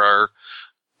that there are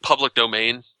public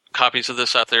domain copies of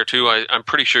this out there, too. I'm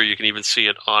pretty sure you can even see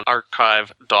it on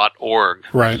archive.org.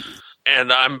 Right.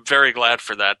 And I'm very glad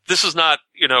for that. This is not,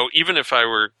 even if I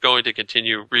were going to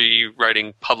continue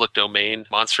rewriting public domain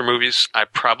monster movies, I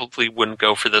probably wouldn't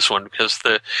go for this one because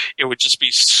it would just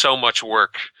be so much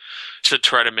work to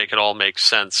try to make it all make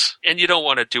sense. And you don't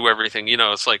want to do everything.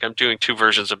 It's like I'm doing 2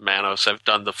 versions of Manos. I've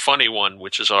done the funny one,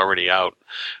 which is already out,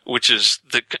 which is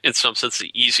in some sense the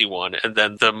easy one, and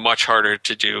then the much harder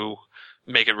to do,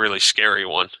 make it really scary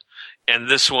one. And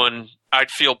this one, I'd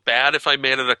feel bad if I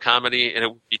made it a comedy, and it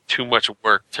would be too much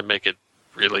work to make it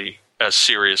really a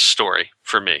serious story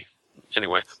for me.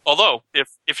 Anyway, although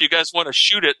if you guys want to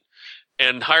shoot it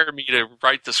and hire me to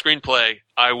write the screenplay,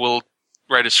 I will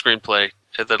write a screenplay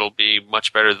that'll be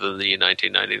much better than the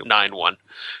 1999 one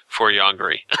for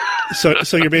Yongari.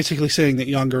 So you're basically saying that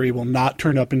Yongari will not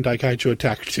turn up in Daikaiju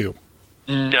Attack 2?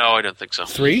 No, I don't think so.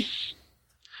 3?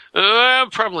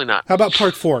 Probably not. How about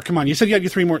Part 4? Come on, you said you had your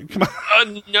 3 more. Come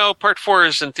on. No, Part 4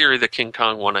 is in theory the King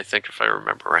Kong one, I think, if I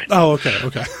remember right. Oh, okay.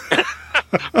 Of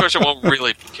course, it won't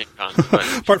really be King Kong.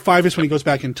 But. Part 5 is when he goes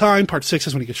back in time. Part 6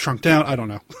 is when he gets shrunk down. I don't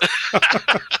know.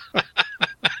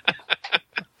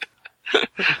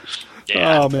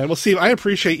 Yeah. Oh, man. Well, Steve, I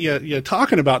appreciate you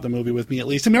talking about the movie with me, at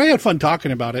least. I mean, I had fun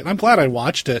talking about it, and I'm glad I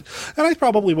watched it. And I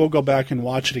probably will go back and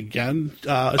watch it again,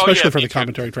 especially for the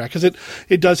commentary track, because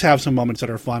it does have some moments that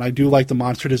are fun. I do like the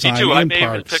monster design. Me too. I may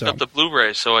part, even pick so. up the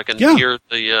Blu-ray so I can hear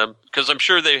the... Because I'm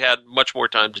sure they had much more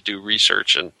time to do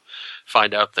research and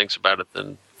find out things about it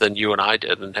than you and I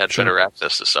did and had better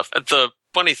access to stuff. The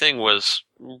funny thing was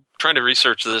trying to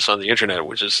research this on the internet,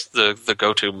 which is the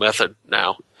go-to method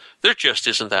now. There just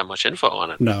isn't that much info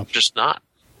on it. No. Just not.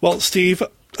 Well, Steve,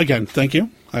 again, thank you.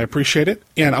 I appreciate it.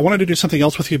 And I wanted to do something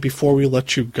else with you before we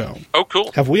let you go. Oh,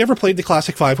 cool. Have we ever played the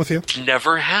Classic 5 with you?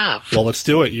 Never have. Well, let's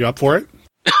do it. You up for it?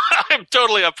 I'm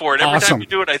totally up for it. Every Awesome. time you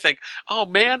do it, I think, oh,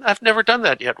 man, I've never done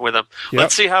that yet with them. Yep.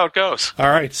 Let's see how it goes. All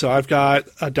right. So I've got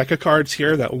a deck of cards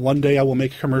here that one day I will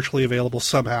make commercially available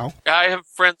somehow. I have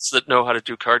friends that know how to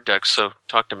do card decks, so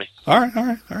talk to me. All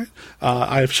right.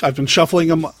 I've been shuffling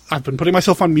them. I've been putting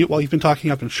myself on mute while you've been talking.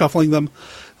 I've been shuffling them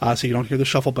so you don't hear the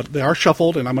shuffle, but they are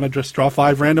shuffled, and I'm going to just draw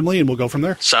 5 randomly, and we'll go from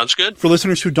there. Sounds good. For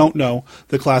listeners who don't know,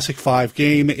 the Classic 5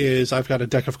 game is I've got a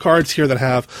deck of cards here that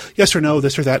have yes or no,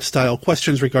 this or that style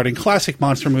questions regarding classic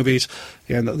monster movies,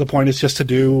 and the point is just to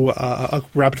do a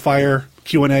rapid-fire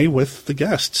Q&A with the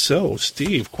guests. So,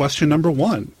 Steve, question number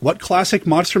 1. What classic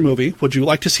monster movie would you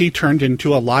like to see turned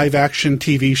into a live-action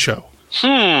TV show?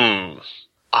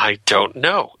 I don't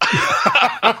know.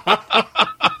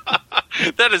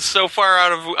 That is so far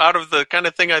out of the kind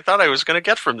of thing I thought I was going to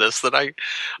get from this that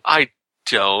I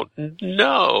don't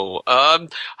know.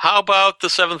 How about The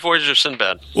Seventh Voyage of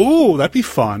Sinbad? Ooh, that'd be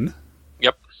fun.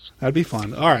 Yep. That'd be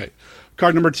fun. All right.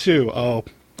 Card number 2. Oh,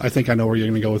 I think I know where you're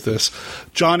going to go with this.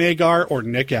 John Agar or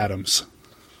Nick Adams?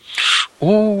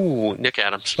 Ooh, Nick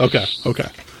Adams. Okay.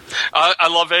 I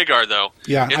love Agar, though.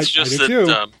 Yeah, it's just I do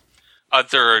that too.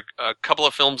 there are a couple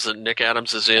of films that Nick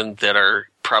Adams is in that are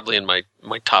probably in my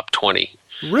top 20.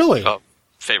 Really?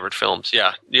 Favorite films,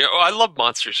 yeah. I love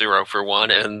Monster Zero, for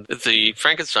one, and the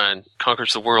Frankenstein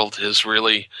Conquers the World is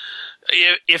really...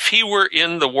 If he were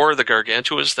in The War of the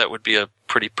Gargantuas, that would be a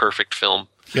pretty perfect film.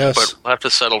 Yes. But we'll have to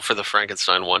settle for the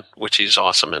Frankenstein one, which he's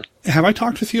awesome in. Have I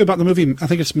talked with you about the movie, I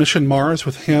think it's Mission Mars,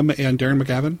 with him and Darren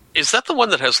McGavin? Is that the one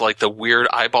that has like the weird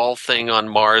eyeball thing on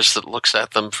Mars that looks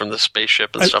at them from the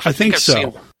spaceship and stuff? I think I've so. seen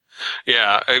it.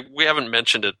 Yeah, we haven't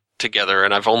mentioned it together,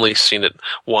 and I've only seen it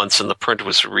once, and the print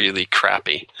was really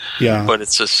crappy. Yeah. But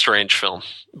it's a strange film.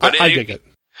 But I dig it.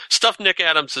 Stuff Nick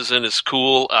Adams is in is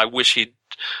cool. I wish he'd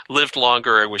lived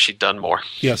longer. I wish he'd done more.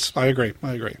 Yes, I agree.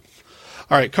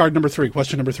 All right, card number 3,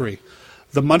 question number 3.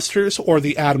 The Munsters or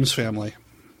the Addams Family?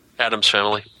 Addams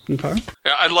Family. Okay.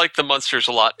 Yeah, I like the Munsters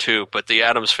a lot, too, but the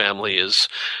Addams Family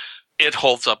it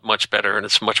holds up much better, and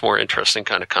it's a much more interesting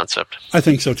kind of concept. I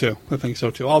think so, too.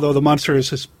 Although the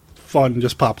Munsters is fun,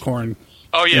 just popcorn.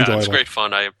 Oh, yeah, enjoyable. It's great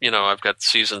fun. I've got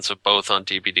seasons of both on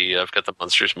DVD. I've got the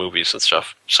Munsters movies and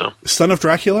stuff. So, Son of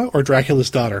Dracula or Dracula's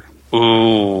Daughter?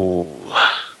 Ooh.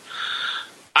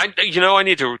 I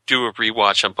need to do a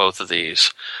rewatch on both of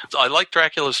these. I like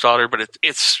Dracula's Daughter, but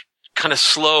it's kind of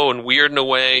slow and weird in a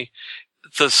way.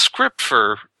 The script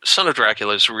for Son of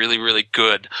Dracula is really, really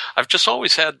good. I've just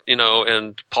always had,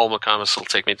 and Paul McComas will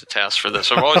take me to task for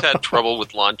this, I've always had trouble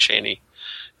with Lon Chaney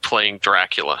playing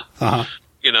Dracula. Uh-huh.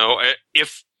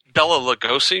 If Bela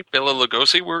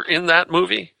Lugosi were in that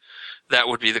movie, that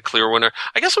would be the clear winner.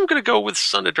 I guess I'm going to go with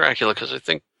Son of Dracula because I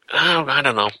think, I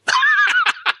don't know.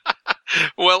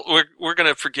 Well, we're going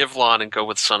to forgive Lon and go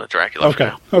with Son of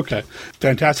Dracula. Okay.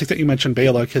 Fantastic that you mentioned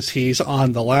Bela because he's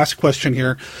on the last question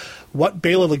here. What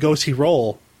Bela Lugosi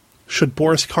role should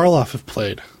Boris Karloff have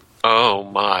played? Oh,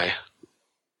 my.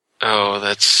 Oh,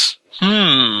 that's...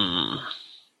 Well,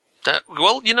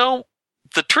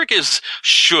 the trick is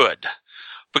should.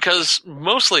 Because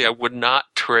mostly I would not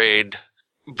trade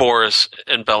Boris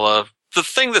and Bela. The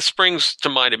thing that springs to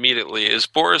mind immediately is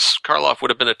Boris Karloff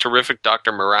would have been a terrific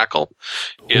Dr. Miracle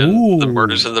in The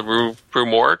Murders in the Rue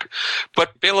Morgue.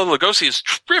 But Bela Lugosi is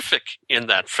terrific in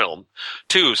that film,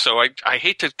 too. So I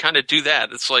hate to kind of do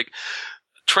that. It's like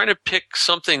trying to pick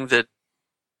something that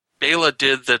Bela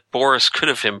did that Boris could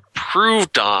have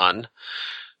improved on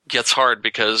gets hard,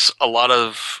 because a lot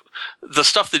of the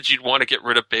stuff that you'd want to get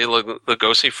rid of Bela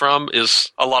Lugosi from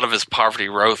is a lot of his Poverty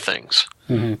Row things.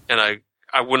 Mm-hmm. And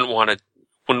I wouldn't want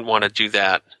to do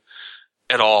that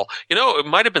at all. It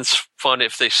might have been fun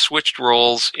if they switched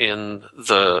roles in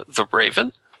the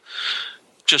Raven,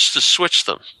 just to switch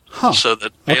them, so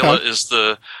that Bela is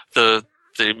the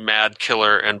mad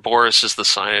killer and Boris is the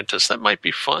scientist. That might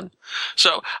be fun.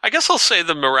 So I guess I'll say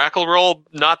the Miracle role.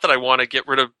 Not that I want to get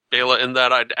rid of Bela in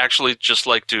that. I'd actually just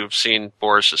like to have seen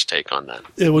Boris's take on that.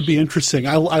 It would be interesting.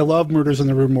 I love Murders in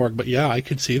the Rue Morgue, but yeah, I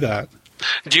could see that.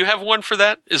 Do you have one for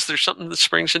that? Is there something that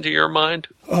springs into your mind?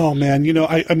 Oh man,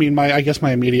 I guess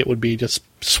my immediate would be just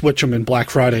switch them in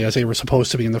Black Friday as they were supposed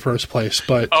to be in the first place.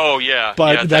 But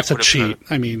that's a cheat.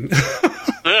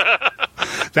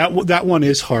 That one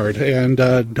is hard, and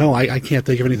no, I can't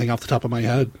think of anything off the top of my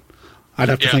head. I'd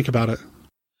have to think about it.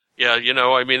 Yeah,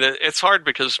 it's hard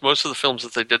because most of the films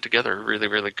that they did together are really,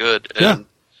 really good, and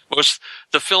most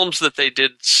the films that they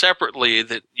did separately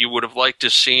that you would have liked to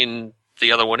have seen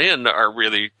the other one in are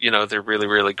really, they're really,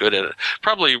 really good at it.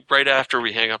 Probably right after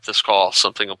we hang up this call,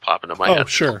 something will pop into my head. Oh,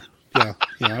 sure. Yeah.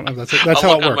 That's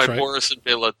how it works, my right? Boris and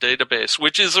Bela database,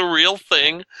 which is a real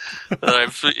thing that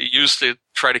I've used to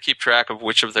try to keep track of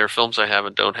which of their films I have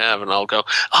and don't have, and I'll go,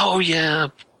 oh yeah,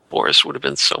 Boris would have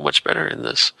been so much better in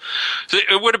this. So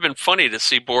it would have been funny to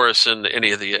see Boris in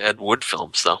any of the Ed Wood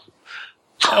films, though.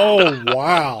 Oh,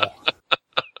 wow.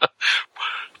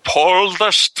 Pull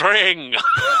the string.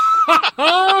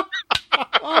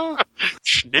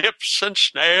 Snips and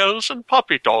snails and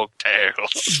puppy dog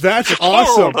tails. That's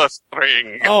awesome. Pull the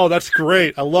string. Oh, that's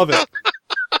great. I love it.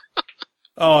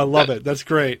 Oh, I love it. That's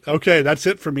great. Okay, that's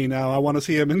it for me now. I want to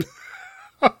see him in...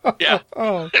 Yeah,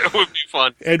 it would be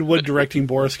fun. Ed Wood directing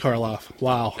Boris Karloff.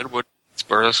 Wow. Ed Wood, it's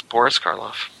Boris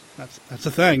Karloff. That's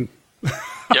a thing.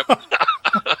 Yep.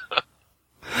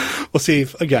 Well,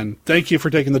 Steve, again, thank you for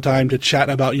taking the time to chat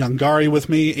about Yongari with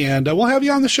me, and we'll have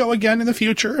you on the show again in the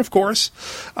future, of course.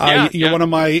 You're one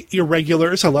of your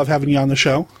regulars. I love having you on the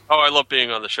show. Oh, I love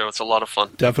being on the show. It's a lot of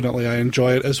fun. Definitely. I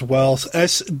enjoy it as well.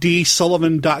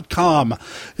 SDSullivan.com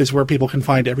is where people can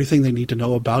find everything they need to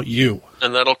know about you.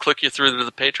 And that'll click you through to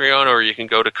the Patreon, or you can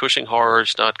go to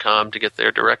CushingHorrors.com to get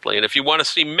there directly. And if you want to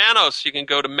see Manos, you can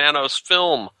go to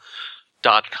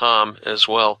ManosFilm.com as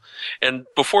well. And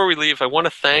before we leave, I want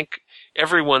to thank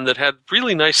everyone that had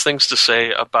really nice things to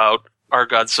say about our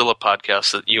Godzilla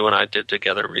podcast that you and I did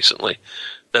together recently.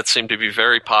 That seemed to be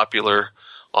very popular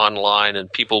online,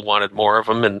 and people wanted more of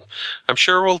them, and I'm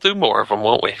sure we'll do more of them,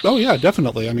 won't we? Oh, yeah,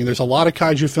 definitely. I mean, there's a lot of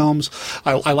kaiju films.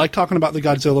 I like talking about the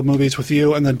Godzilla movies with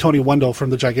you, and then Tony Wendell from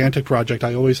the Gigantic Project.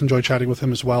 I always enjoy chatting with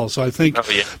him as well. So I think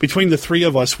between the three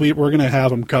of us, we're going to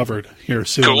have them covered here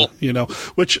soon. Cool.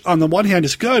 Which on the one hand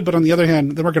is good, but on the other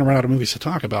hand, then we're going to run out of movies to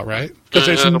talk about, right? Because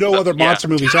there's no other monster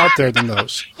movies out there than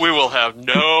those. We will have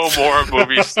no more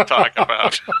movies to talk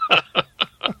about.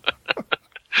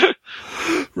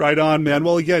 Right on, man.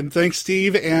 Well, again, thanks,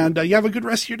 Steve, and you have a good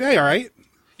rest of your day, all right?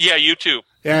 Yeah, you too.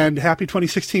 And happy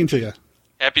 2016 to you.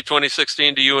 Happy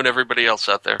 2016 to you and everybody else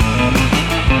out there.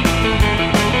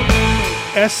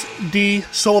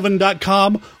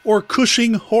 SDSullivan.com or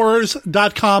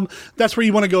CushingHorrors.com. That's where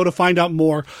you want to go to find out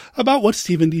more about what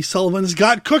Stephen D. Sullivan's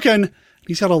got cooking.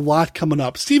 He's got a lot coming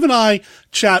up. Steve and I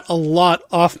chat a lot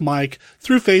off mic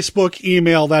through Facebook,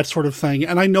 email, that sort of thing.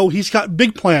 And I know he's got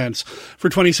big plans for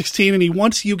 2016, and he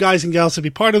wants you guys and gals to be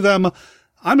part of them.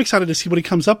 I'm excited to see what he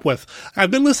comes up with.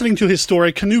 I've been listening to his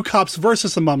story, Canoe Cops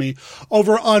versus the Mummy,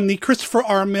 over on the Christopher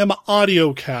R. Mihm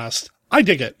audiocast. I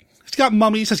dig it. It's got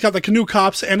mummies, it's got the Canoe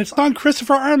Cops, and it's on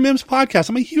Christopher R. Mihm's podcast.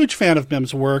 I'm a huge fan of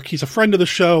Mihm's work. He's a friend of the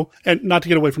show, and not to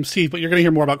get away from Steve, but you're going to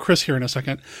hear more about Chris here in a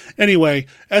second. Anyway,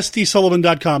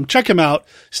 SDSullivan.com. Check him out.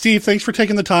 Steve, thanks for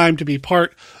taking the time to be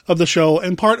part of the show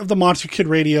and part of the Monster Kid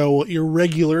Radio, your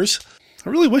regulars. I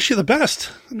really wish you the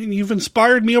best. I mean, you've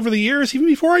inspired me over the years, even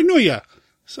before I knew you.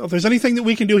 So if there's anything that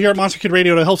we can do here at Monster Kid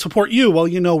Radio to help support you, well,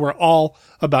 we're all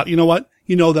about, you know what?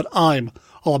 You know that I'm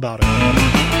all about it.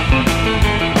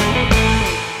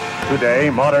 Today,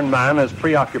 modern man is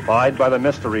preoccupied by the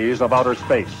mysteries of outer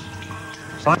space.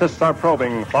 Scientists are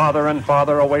probing farther and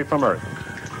farther away from Earth.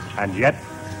 And yet,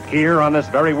 here on this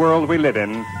very world we live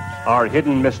in, are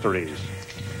hidden mysteries.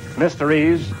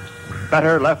 Mysteries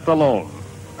better left alone.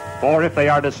 For if they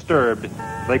are disturbed,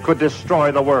 they could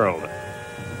destroy the world.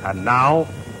 And now,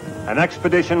 an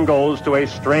expedition goes to a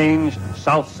strange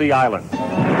South Sea island.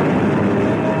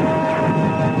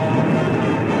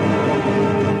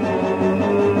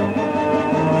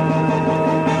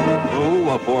 Through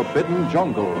a forbidden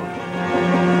jungle.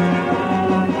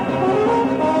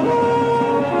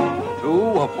 To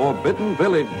a forbidden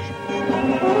village.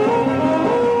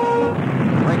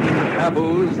 Breaking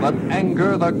taboos that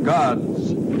anger the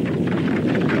gods.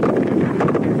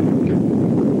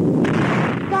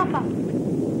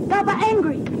 Papa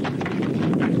angry.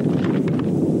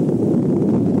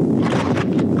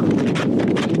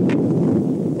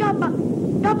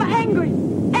 Papa angry.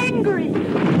 Angry.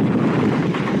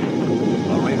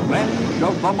 The revenge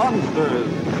of the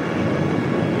monsters.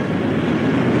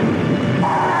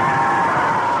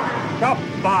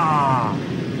 Kappa!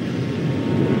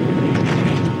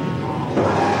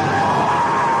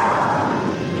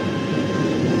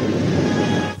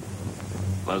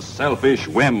 The selfish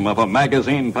whim of a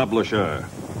magazine publisher.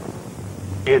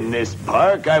 In this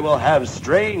park, I will have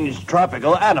strange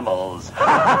tropical animals.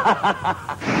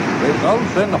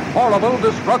 Results in horrible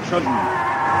destruction.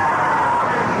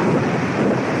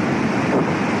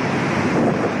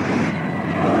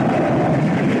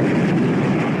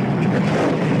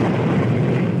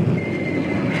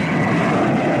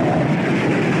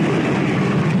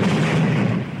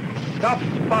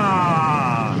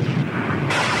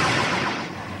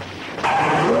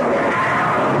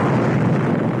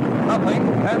 Nothing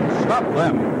can stop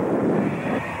them.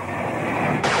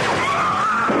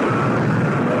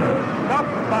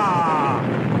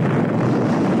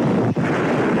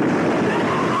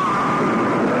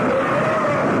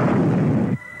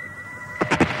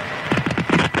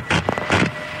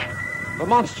 The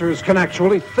monsters can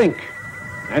actually think.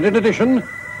 And in addition,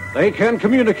 they can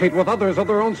communicate with others of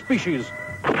their own species.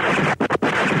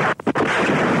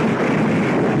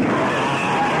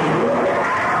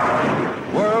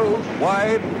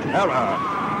 Worldwide terror.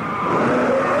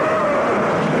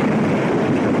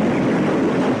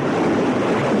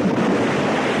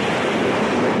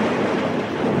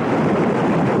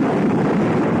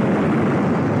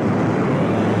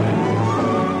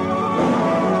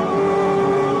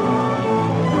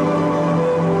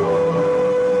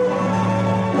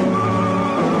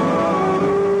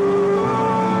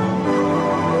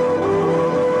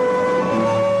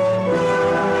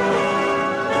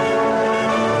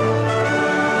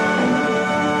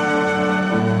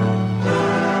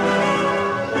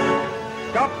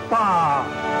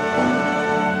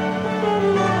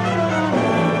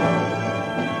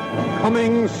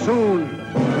 Coming soon.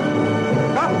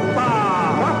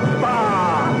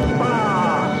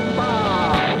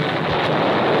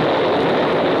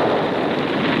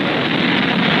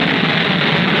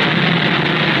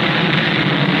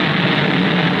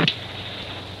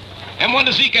 M1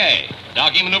 to CK.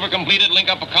 Docking maneuver completed. Link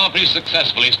up accomplished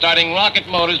successfully. Starting rocket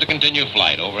motors to continue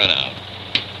flight. Over and out.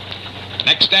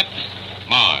 Next step,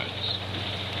 Mars.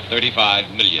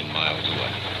 35 million miles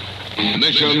away.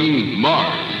 Mission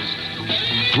Mars.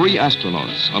 3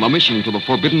 astronauts on a mission to the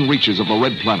forbidden reaches of the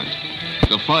Red Planet,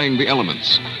 defying the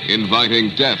elements,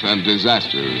 inviting death and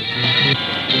disaster.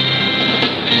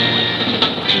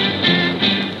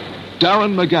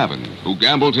 Darren McGavin, who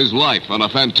gambled his life on a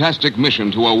fantastic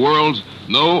mission to a world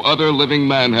no other living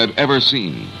man had ever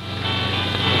seen.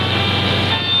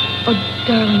 Oh,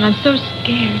 darling, I'm so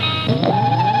scared.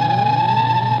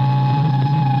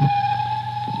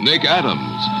 Nick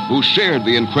Adams, who shared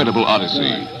the incredible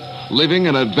odyssey, living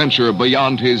an adventure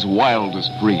beyond his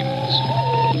wildest dreams.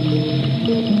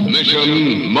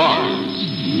 Mission Mars.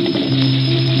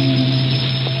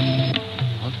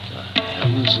 What the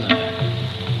hell is that?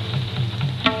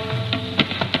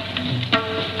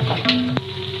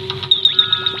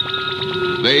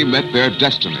 They met their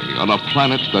destiny on a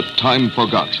planet that time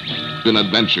forgot. An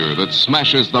adventure that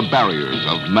smashes the barriers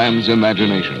of man's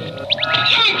imagination.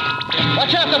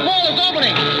 Watch out, the ball is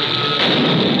opening!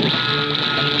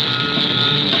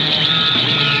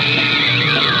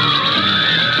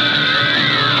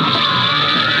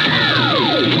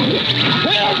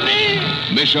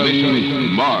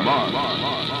 Mission Mars.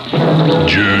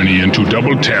 Journey into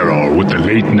double terror with the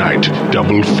late night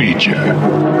double feature.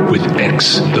 With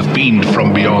X, the fiend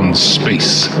from beyond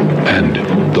space, and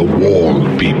the Wall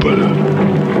People.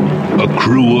 a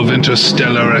crew of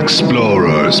interstellar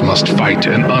explorers must fight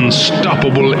an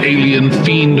unstoppable alien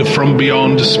fiend from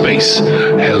beyond space,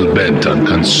 hell-bent on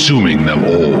consuming them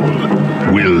all.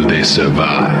 Will they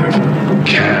survive?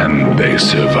 Can they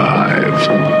survive?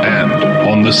 And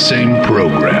on the same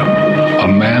program, a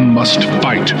man must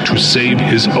fight to save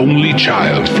his only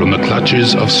child from the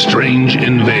clutches of strange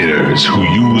invaders who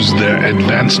use their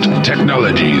advanced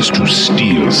technologies to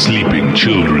steal sleeping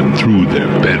children through their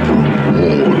bedroom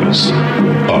walls.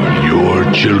 Are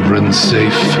your children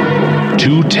safe?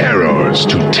 Two terrors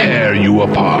to tear you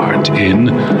apart in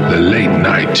the Late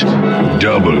Night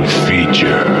Double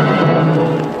Feature.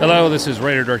 Hello, this is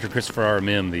Writer Director Christopher R.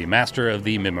 Mim, the master of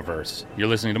the Mimiverse. You're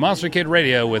listening to Monster Kid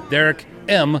Radio with Derek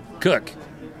M. Cook,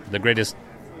 the greatest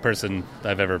person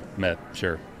I've ever met,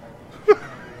 sure. You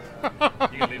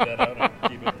can leave that out.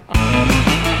 Keep it.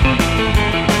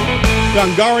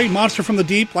 Yongari, Monster from the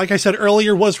Deep, like I said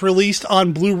earlier, was released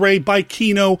on Blu-ray by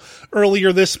Kino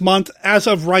earlier this month. As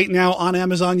of right now on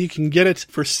Amazon, you can get it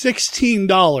for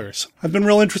 $16. I've been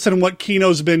real interested in what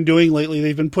Kino's been doing lately.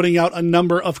 They've been putting out a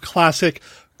number of classic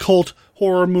cult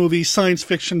horror movies, science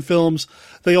fiction films.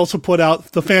 They also put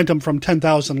out The Phantom from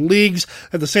 10,000 Leagues.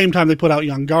 At the same time, they put out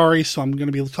Yongari, so I'm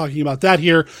going to be talking about that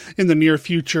here in the near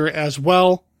future as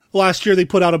well. Last year, they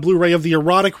put out a Blu-ray of The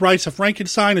Erotic Rites of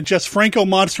Frankenstein, a Jess Franco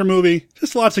monster movie.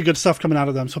 Just lots of good stuff coming out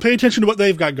of them, so pay attention to what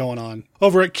they've got going on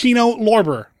over at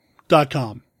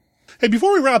KinoLorber.com. Hey,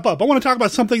 before we wrap up, I want to talk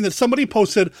about something that somebody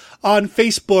posted on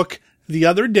Facebook the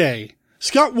other day.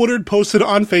 Scott Woodard posted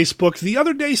on Facebook the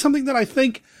other day something that I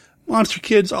think monster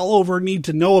kids all over need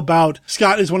to know about.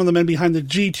 Scott is one of the men behind the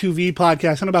G2V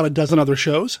podcast and about a dozen other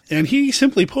shows. And he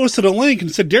simply posted a link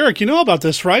and said, Derek, you know about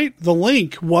this, right? The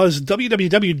link was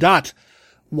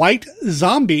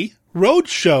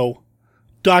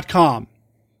www.whitezombiroadshow.com.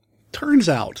 Turns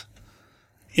out,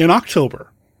 in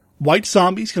October, White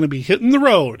Zombie's going to be hitting the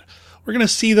road. We're going to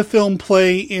see the film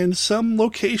play in some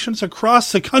locations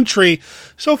across the country.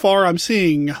 So far, I'm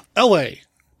seeing LA,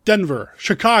 Denver,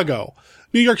 Chicago,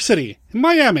 New York City, and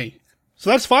Miami.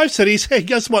 So that's 5 cities. Hey,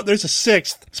 guess what? There's a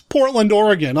 6th. It's Portland,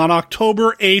 Oregon on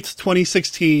October 8th,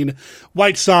 2016.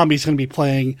 White Zombie's going to be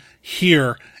playing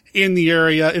here in the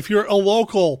area. If you're a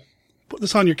local, put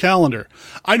this on your calendar.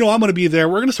 I know I'm going to be there.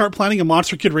 We're going to start planning a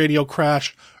Monster Kid Radio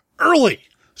crash early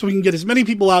so we can get as many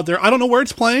people out there. I don't know where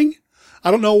it's playing. I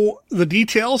don't know the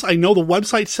details. I know the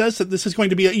website says that this is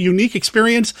going to be a unique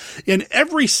experience in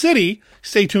every city.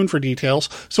 Stay tuned for details.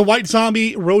 So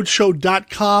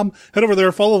whitezombiroadshow.com. Head over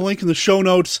there, follow the link in the show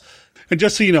notes. And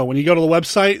just so you know, when you go to the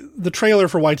website, the trailer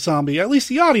for White Zombie, at least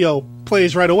the audio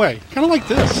plays right away. Kind of like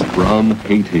this. From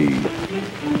Haiti,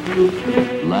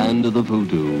 land of the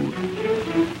voodoo,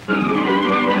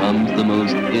 comes the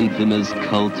most infamous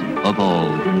cult of all.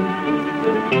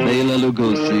 Bela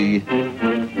Lugosi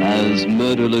as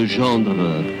Murder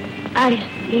Legendre. I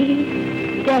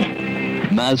see death.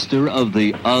 Master of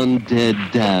the undead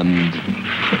damned.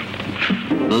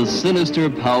 The sinister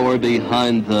power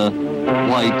behind the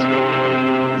White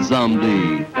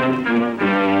Zombie.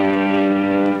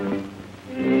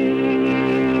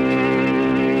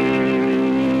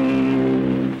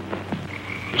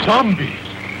 Zombies?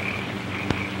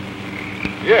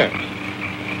 Yes.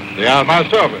 They are my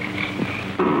servants.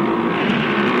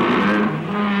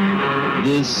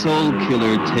 This soul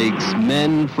killer takes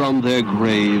men from their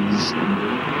graves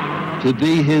to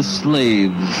be his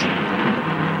slaves.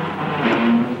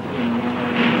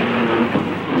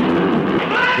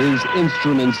 His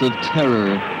instruments of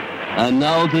terror, and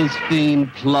now this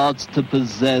fiend plots to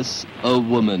possess a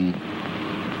woman.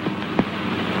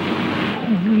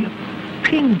 Only a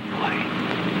pin boy,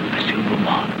 a silver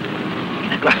wand,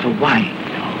 in a glass of wine,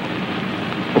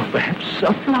 or perhaps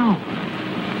a flower.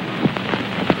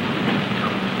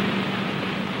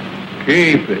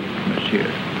 Keep it,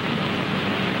 monsieur.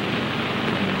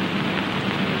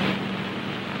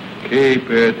 Keep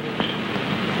it.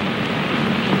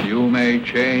 You may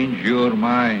change your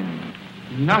mind.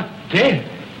 Not dead?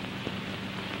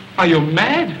 Are you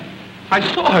mad? I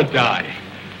saw her die.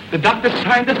 The doctor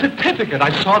signed a certificate.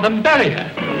 I saw them bury her.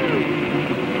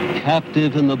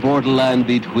 Captive in the borderland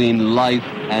between life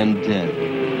and death.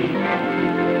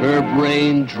 Her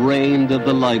brain drained of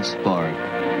the life spark.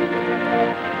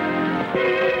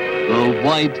 The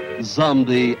White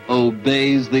Zombie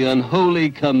obeys the unholy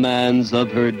commands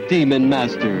of her demon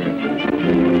master.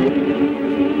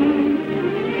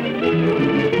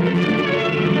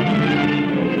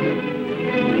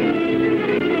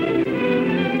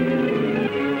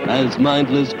 As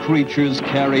mindless creatures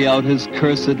carry out his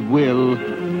cursed will,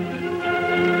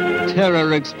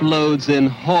 terror explodes in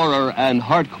horror and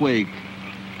heartquake.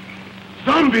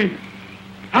 Zombie!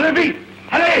 Allez,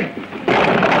 allez!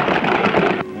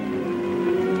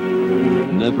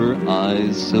 Never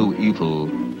eyes so evil,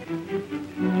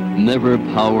 never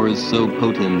powers so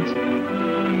potent,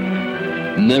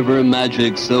 never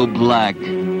magic so black,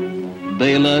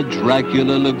 Bela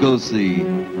Dracula Lugosi,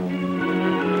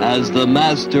 as the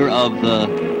master of the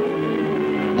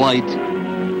White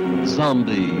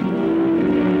Zombie.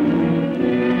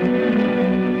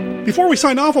 Before we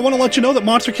sign off, I want to let you know that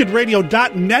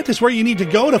MonsterKidRadio.net is where you need to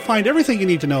go to find everything you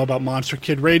need to know about Monster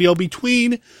Kid Radio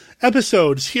between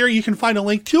episodes. Here you can find a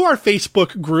link to our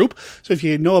Facebook group. So if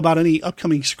you know about any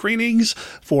upcoming screenings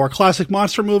for classic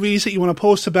monster movies that you want to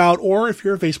post about, or if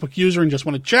you're a Facebook user and just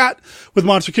want to chat with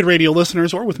Monster Kid Radio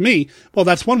listeners or with me, well,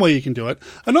 that's one way you can do it.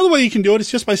 Another way you can do it is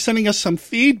just by sending us some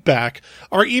feedback.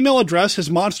 Our email address is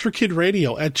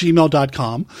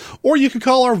monsterkidradio@gmail.com, or you can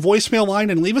call our voicemail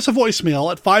line and leave us a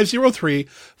voicemail at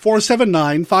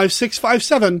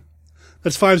 503-479-5657.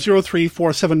 That's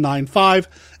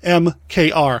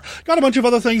 503-479-5MKR. Got a bunch of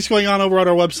other things going on over at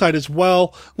our website as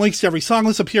well. Links to every song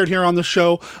that's appeared here on the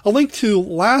show. A link to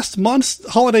last month's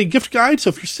holiday gift guide. So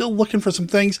if you're still looking for some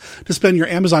things to spend your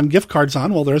Amazon gift cards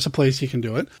on, well, there's a place you can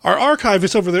do it. Our archive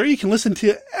is over there. You can listen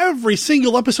to every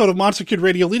single episode of Monster Kid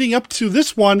Radio leading up to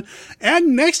this one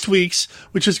and next week's,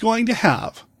 which is going to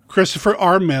have Christopher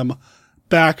R. Mim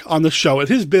back on the show. It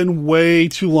has been way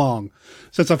too long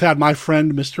since I've had my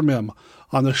friend Mr. Mim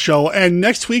on the show. And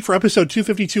next week for episode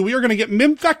 252, we are going to get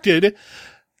Mimfected.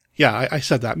 Yeah, I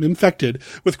said that. Mimfected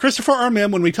with Christopher R.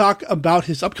 Mim when we talk about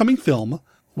his upcoming film,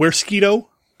 Where Skeeto,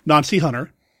 Nancy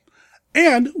Hunter.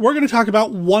 And we're going to talk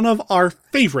about one of our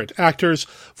favorite actors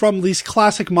from these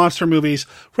classic monster movies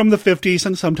from the 50s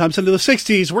and sometimes into the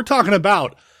 60s. We're talking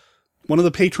about one of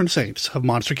the patron saints of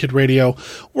Monster Kid Radio.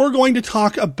 We're going to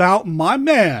talk about my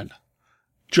man,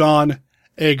 John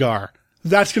Agar.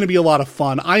 That's going to be a lot of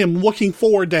fun. I am looking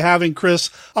forward to having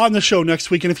Chris on the show next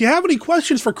week. And if you have any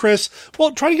questions for Chris, well,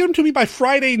 try to get them to me by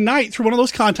Friday night through one of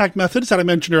those contact methods that I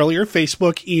mentioned earlier,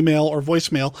 Facebook, email, or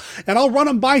voicemail, and I'll run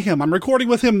them by him. I'm recording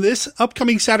with him this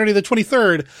upcoming Saturday, the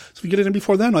 23rd. So if you get it in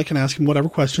before then, I can ask him whatever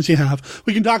questions you have.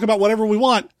 We can talk about whatever we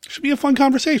want. It should be a fun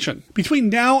conversation. Between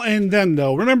now and then,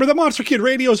 though, remember that Monster Kid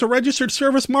Radio is a registered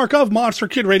service mark of Monster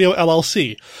Kid Radio,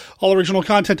 LLC. All original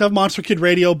content of Monster Kid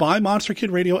Radio by Monster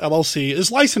Kid Radio, LLC is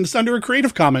licensed under a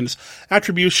Creative Commons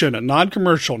Attribution,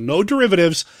 Non-Commercial, No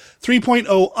Derivatives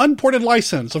 3.0 Unported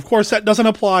license. Of course, that doesn't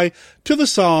apply to the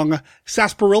song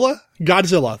Sarsaparilla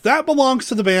Godzilla. That belongs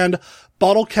to the band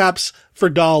Bottle Caps for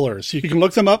Dollars. You can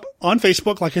look them up on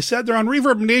Facebook. Like I said, they're on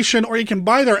Reverb Nation, or you can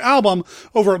buy their album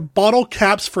over at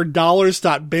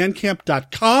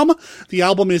bottlecapsfordollars.bandcamp.com. The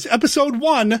album is episode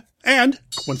 1. And,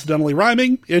 coincidentally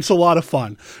rhyming, it's a lot of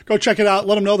fun. Go check it out.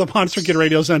 Let them know the Monster Kid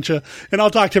Radio sent you. And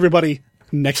I'll talk to everybody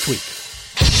next week.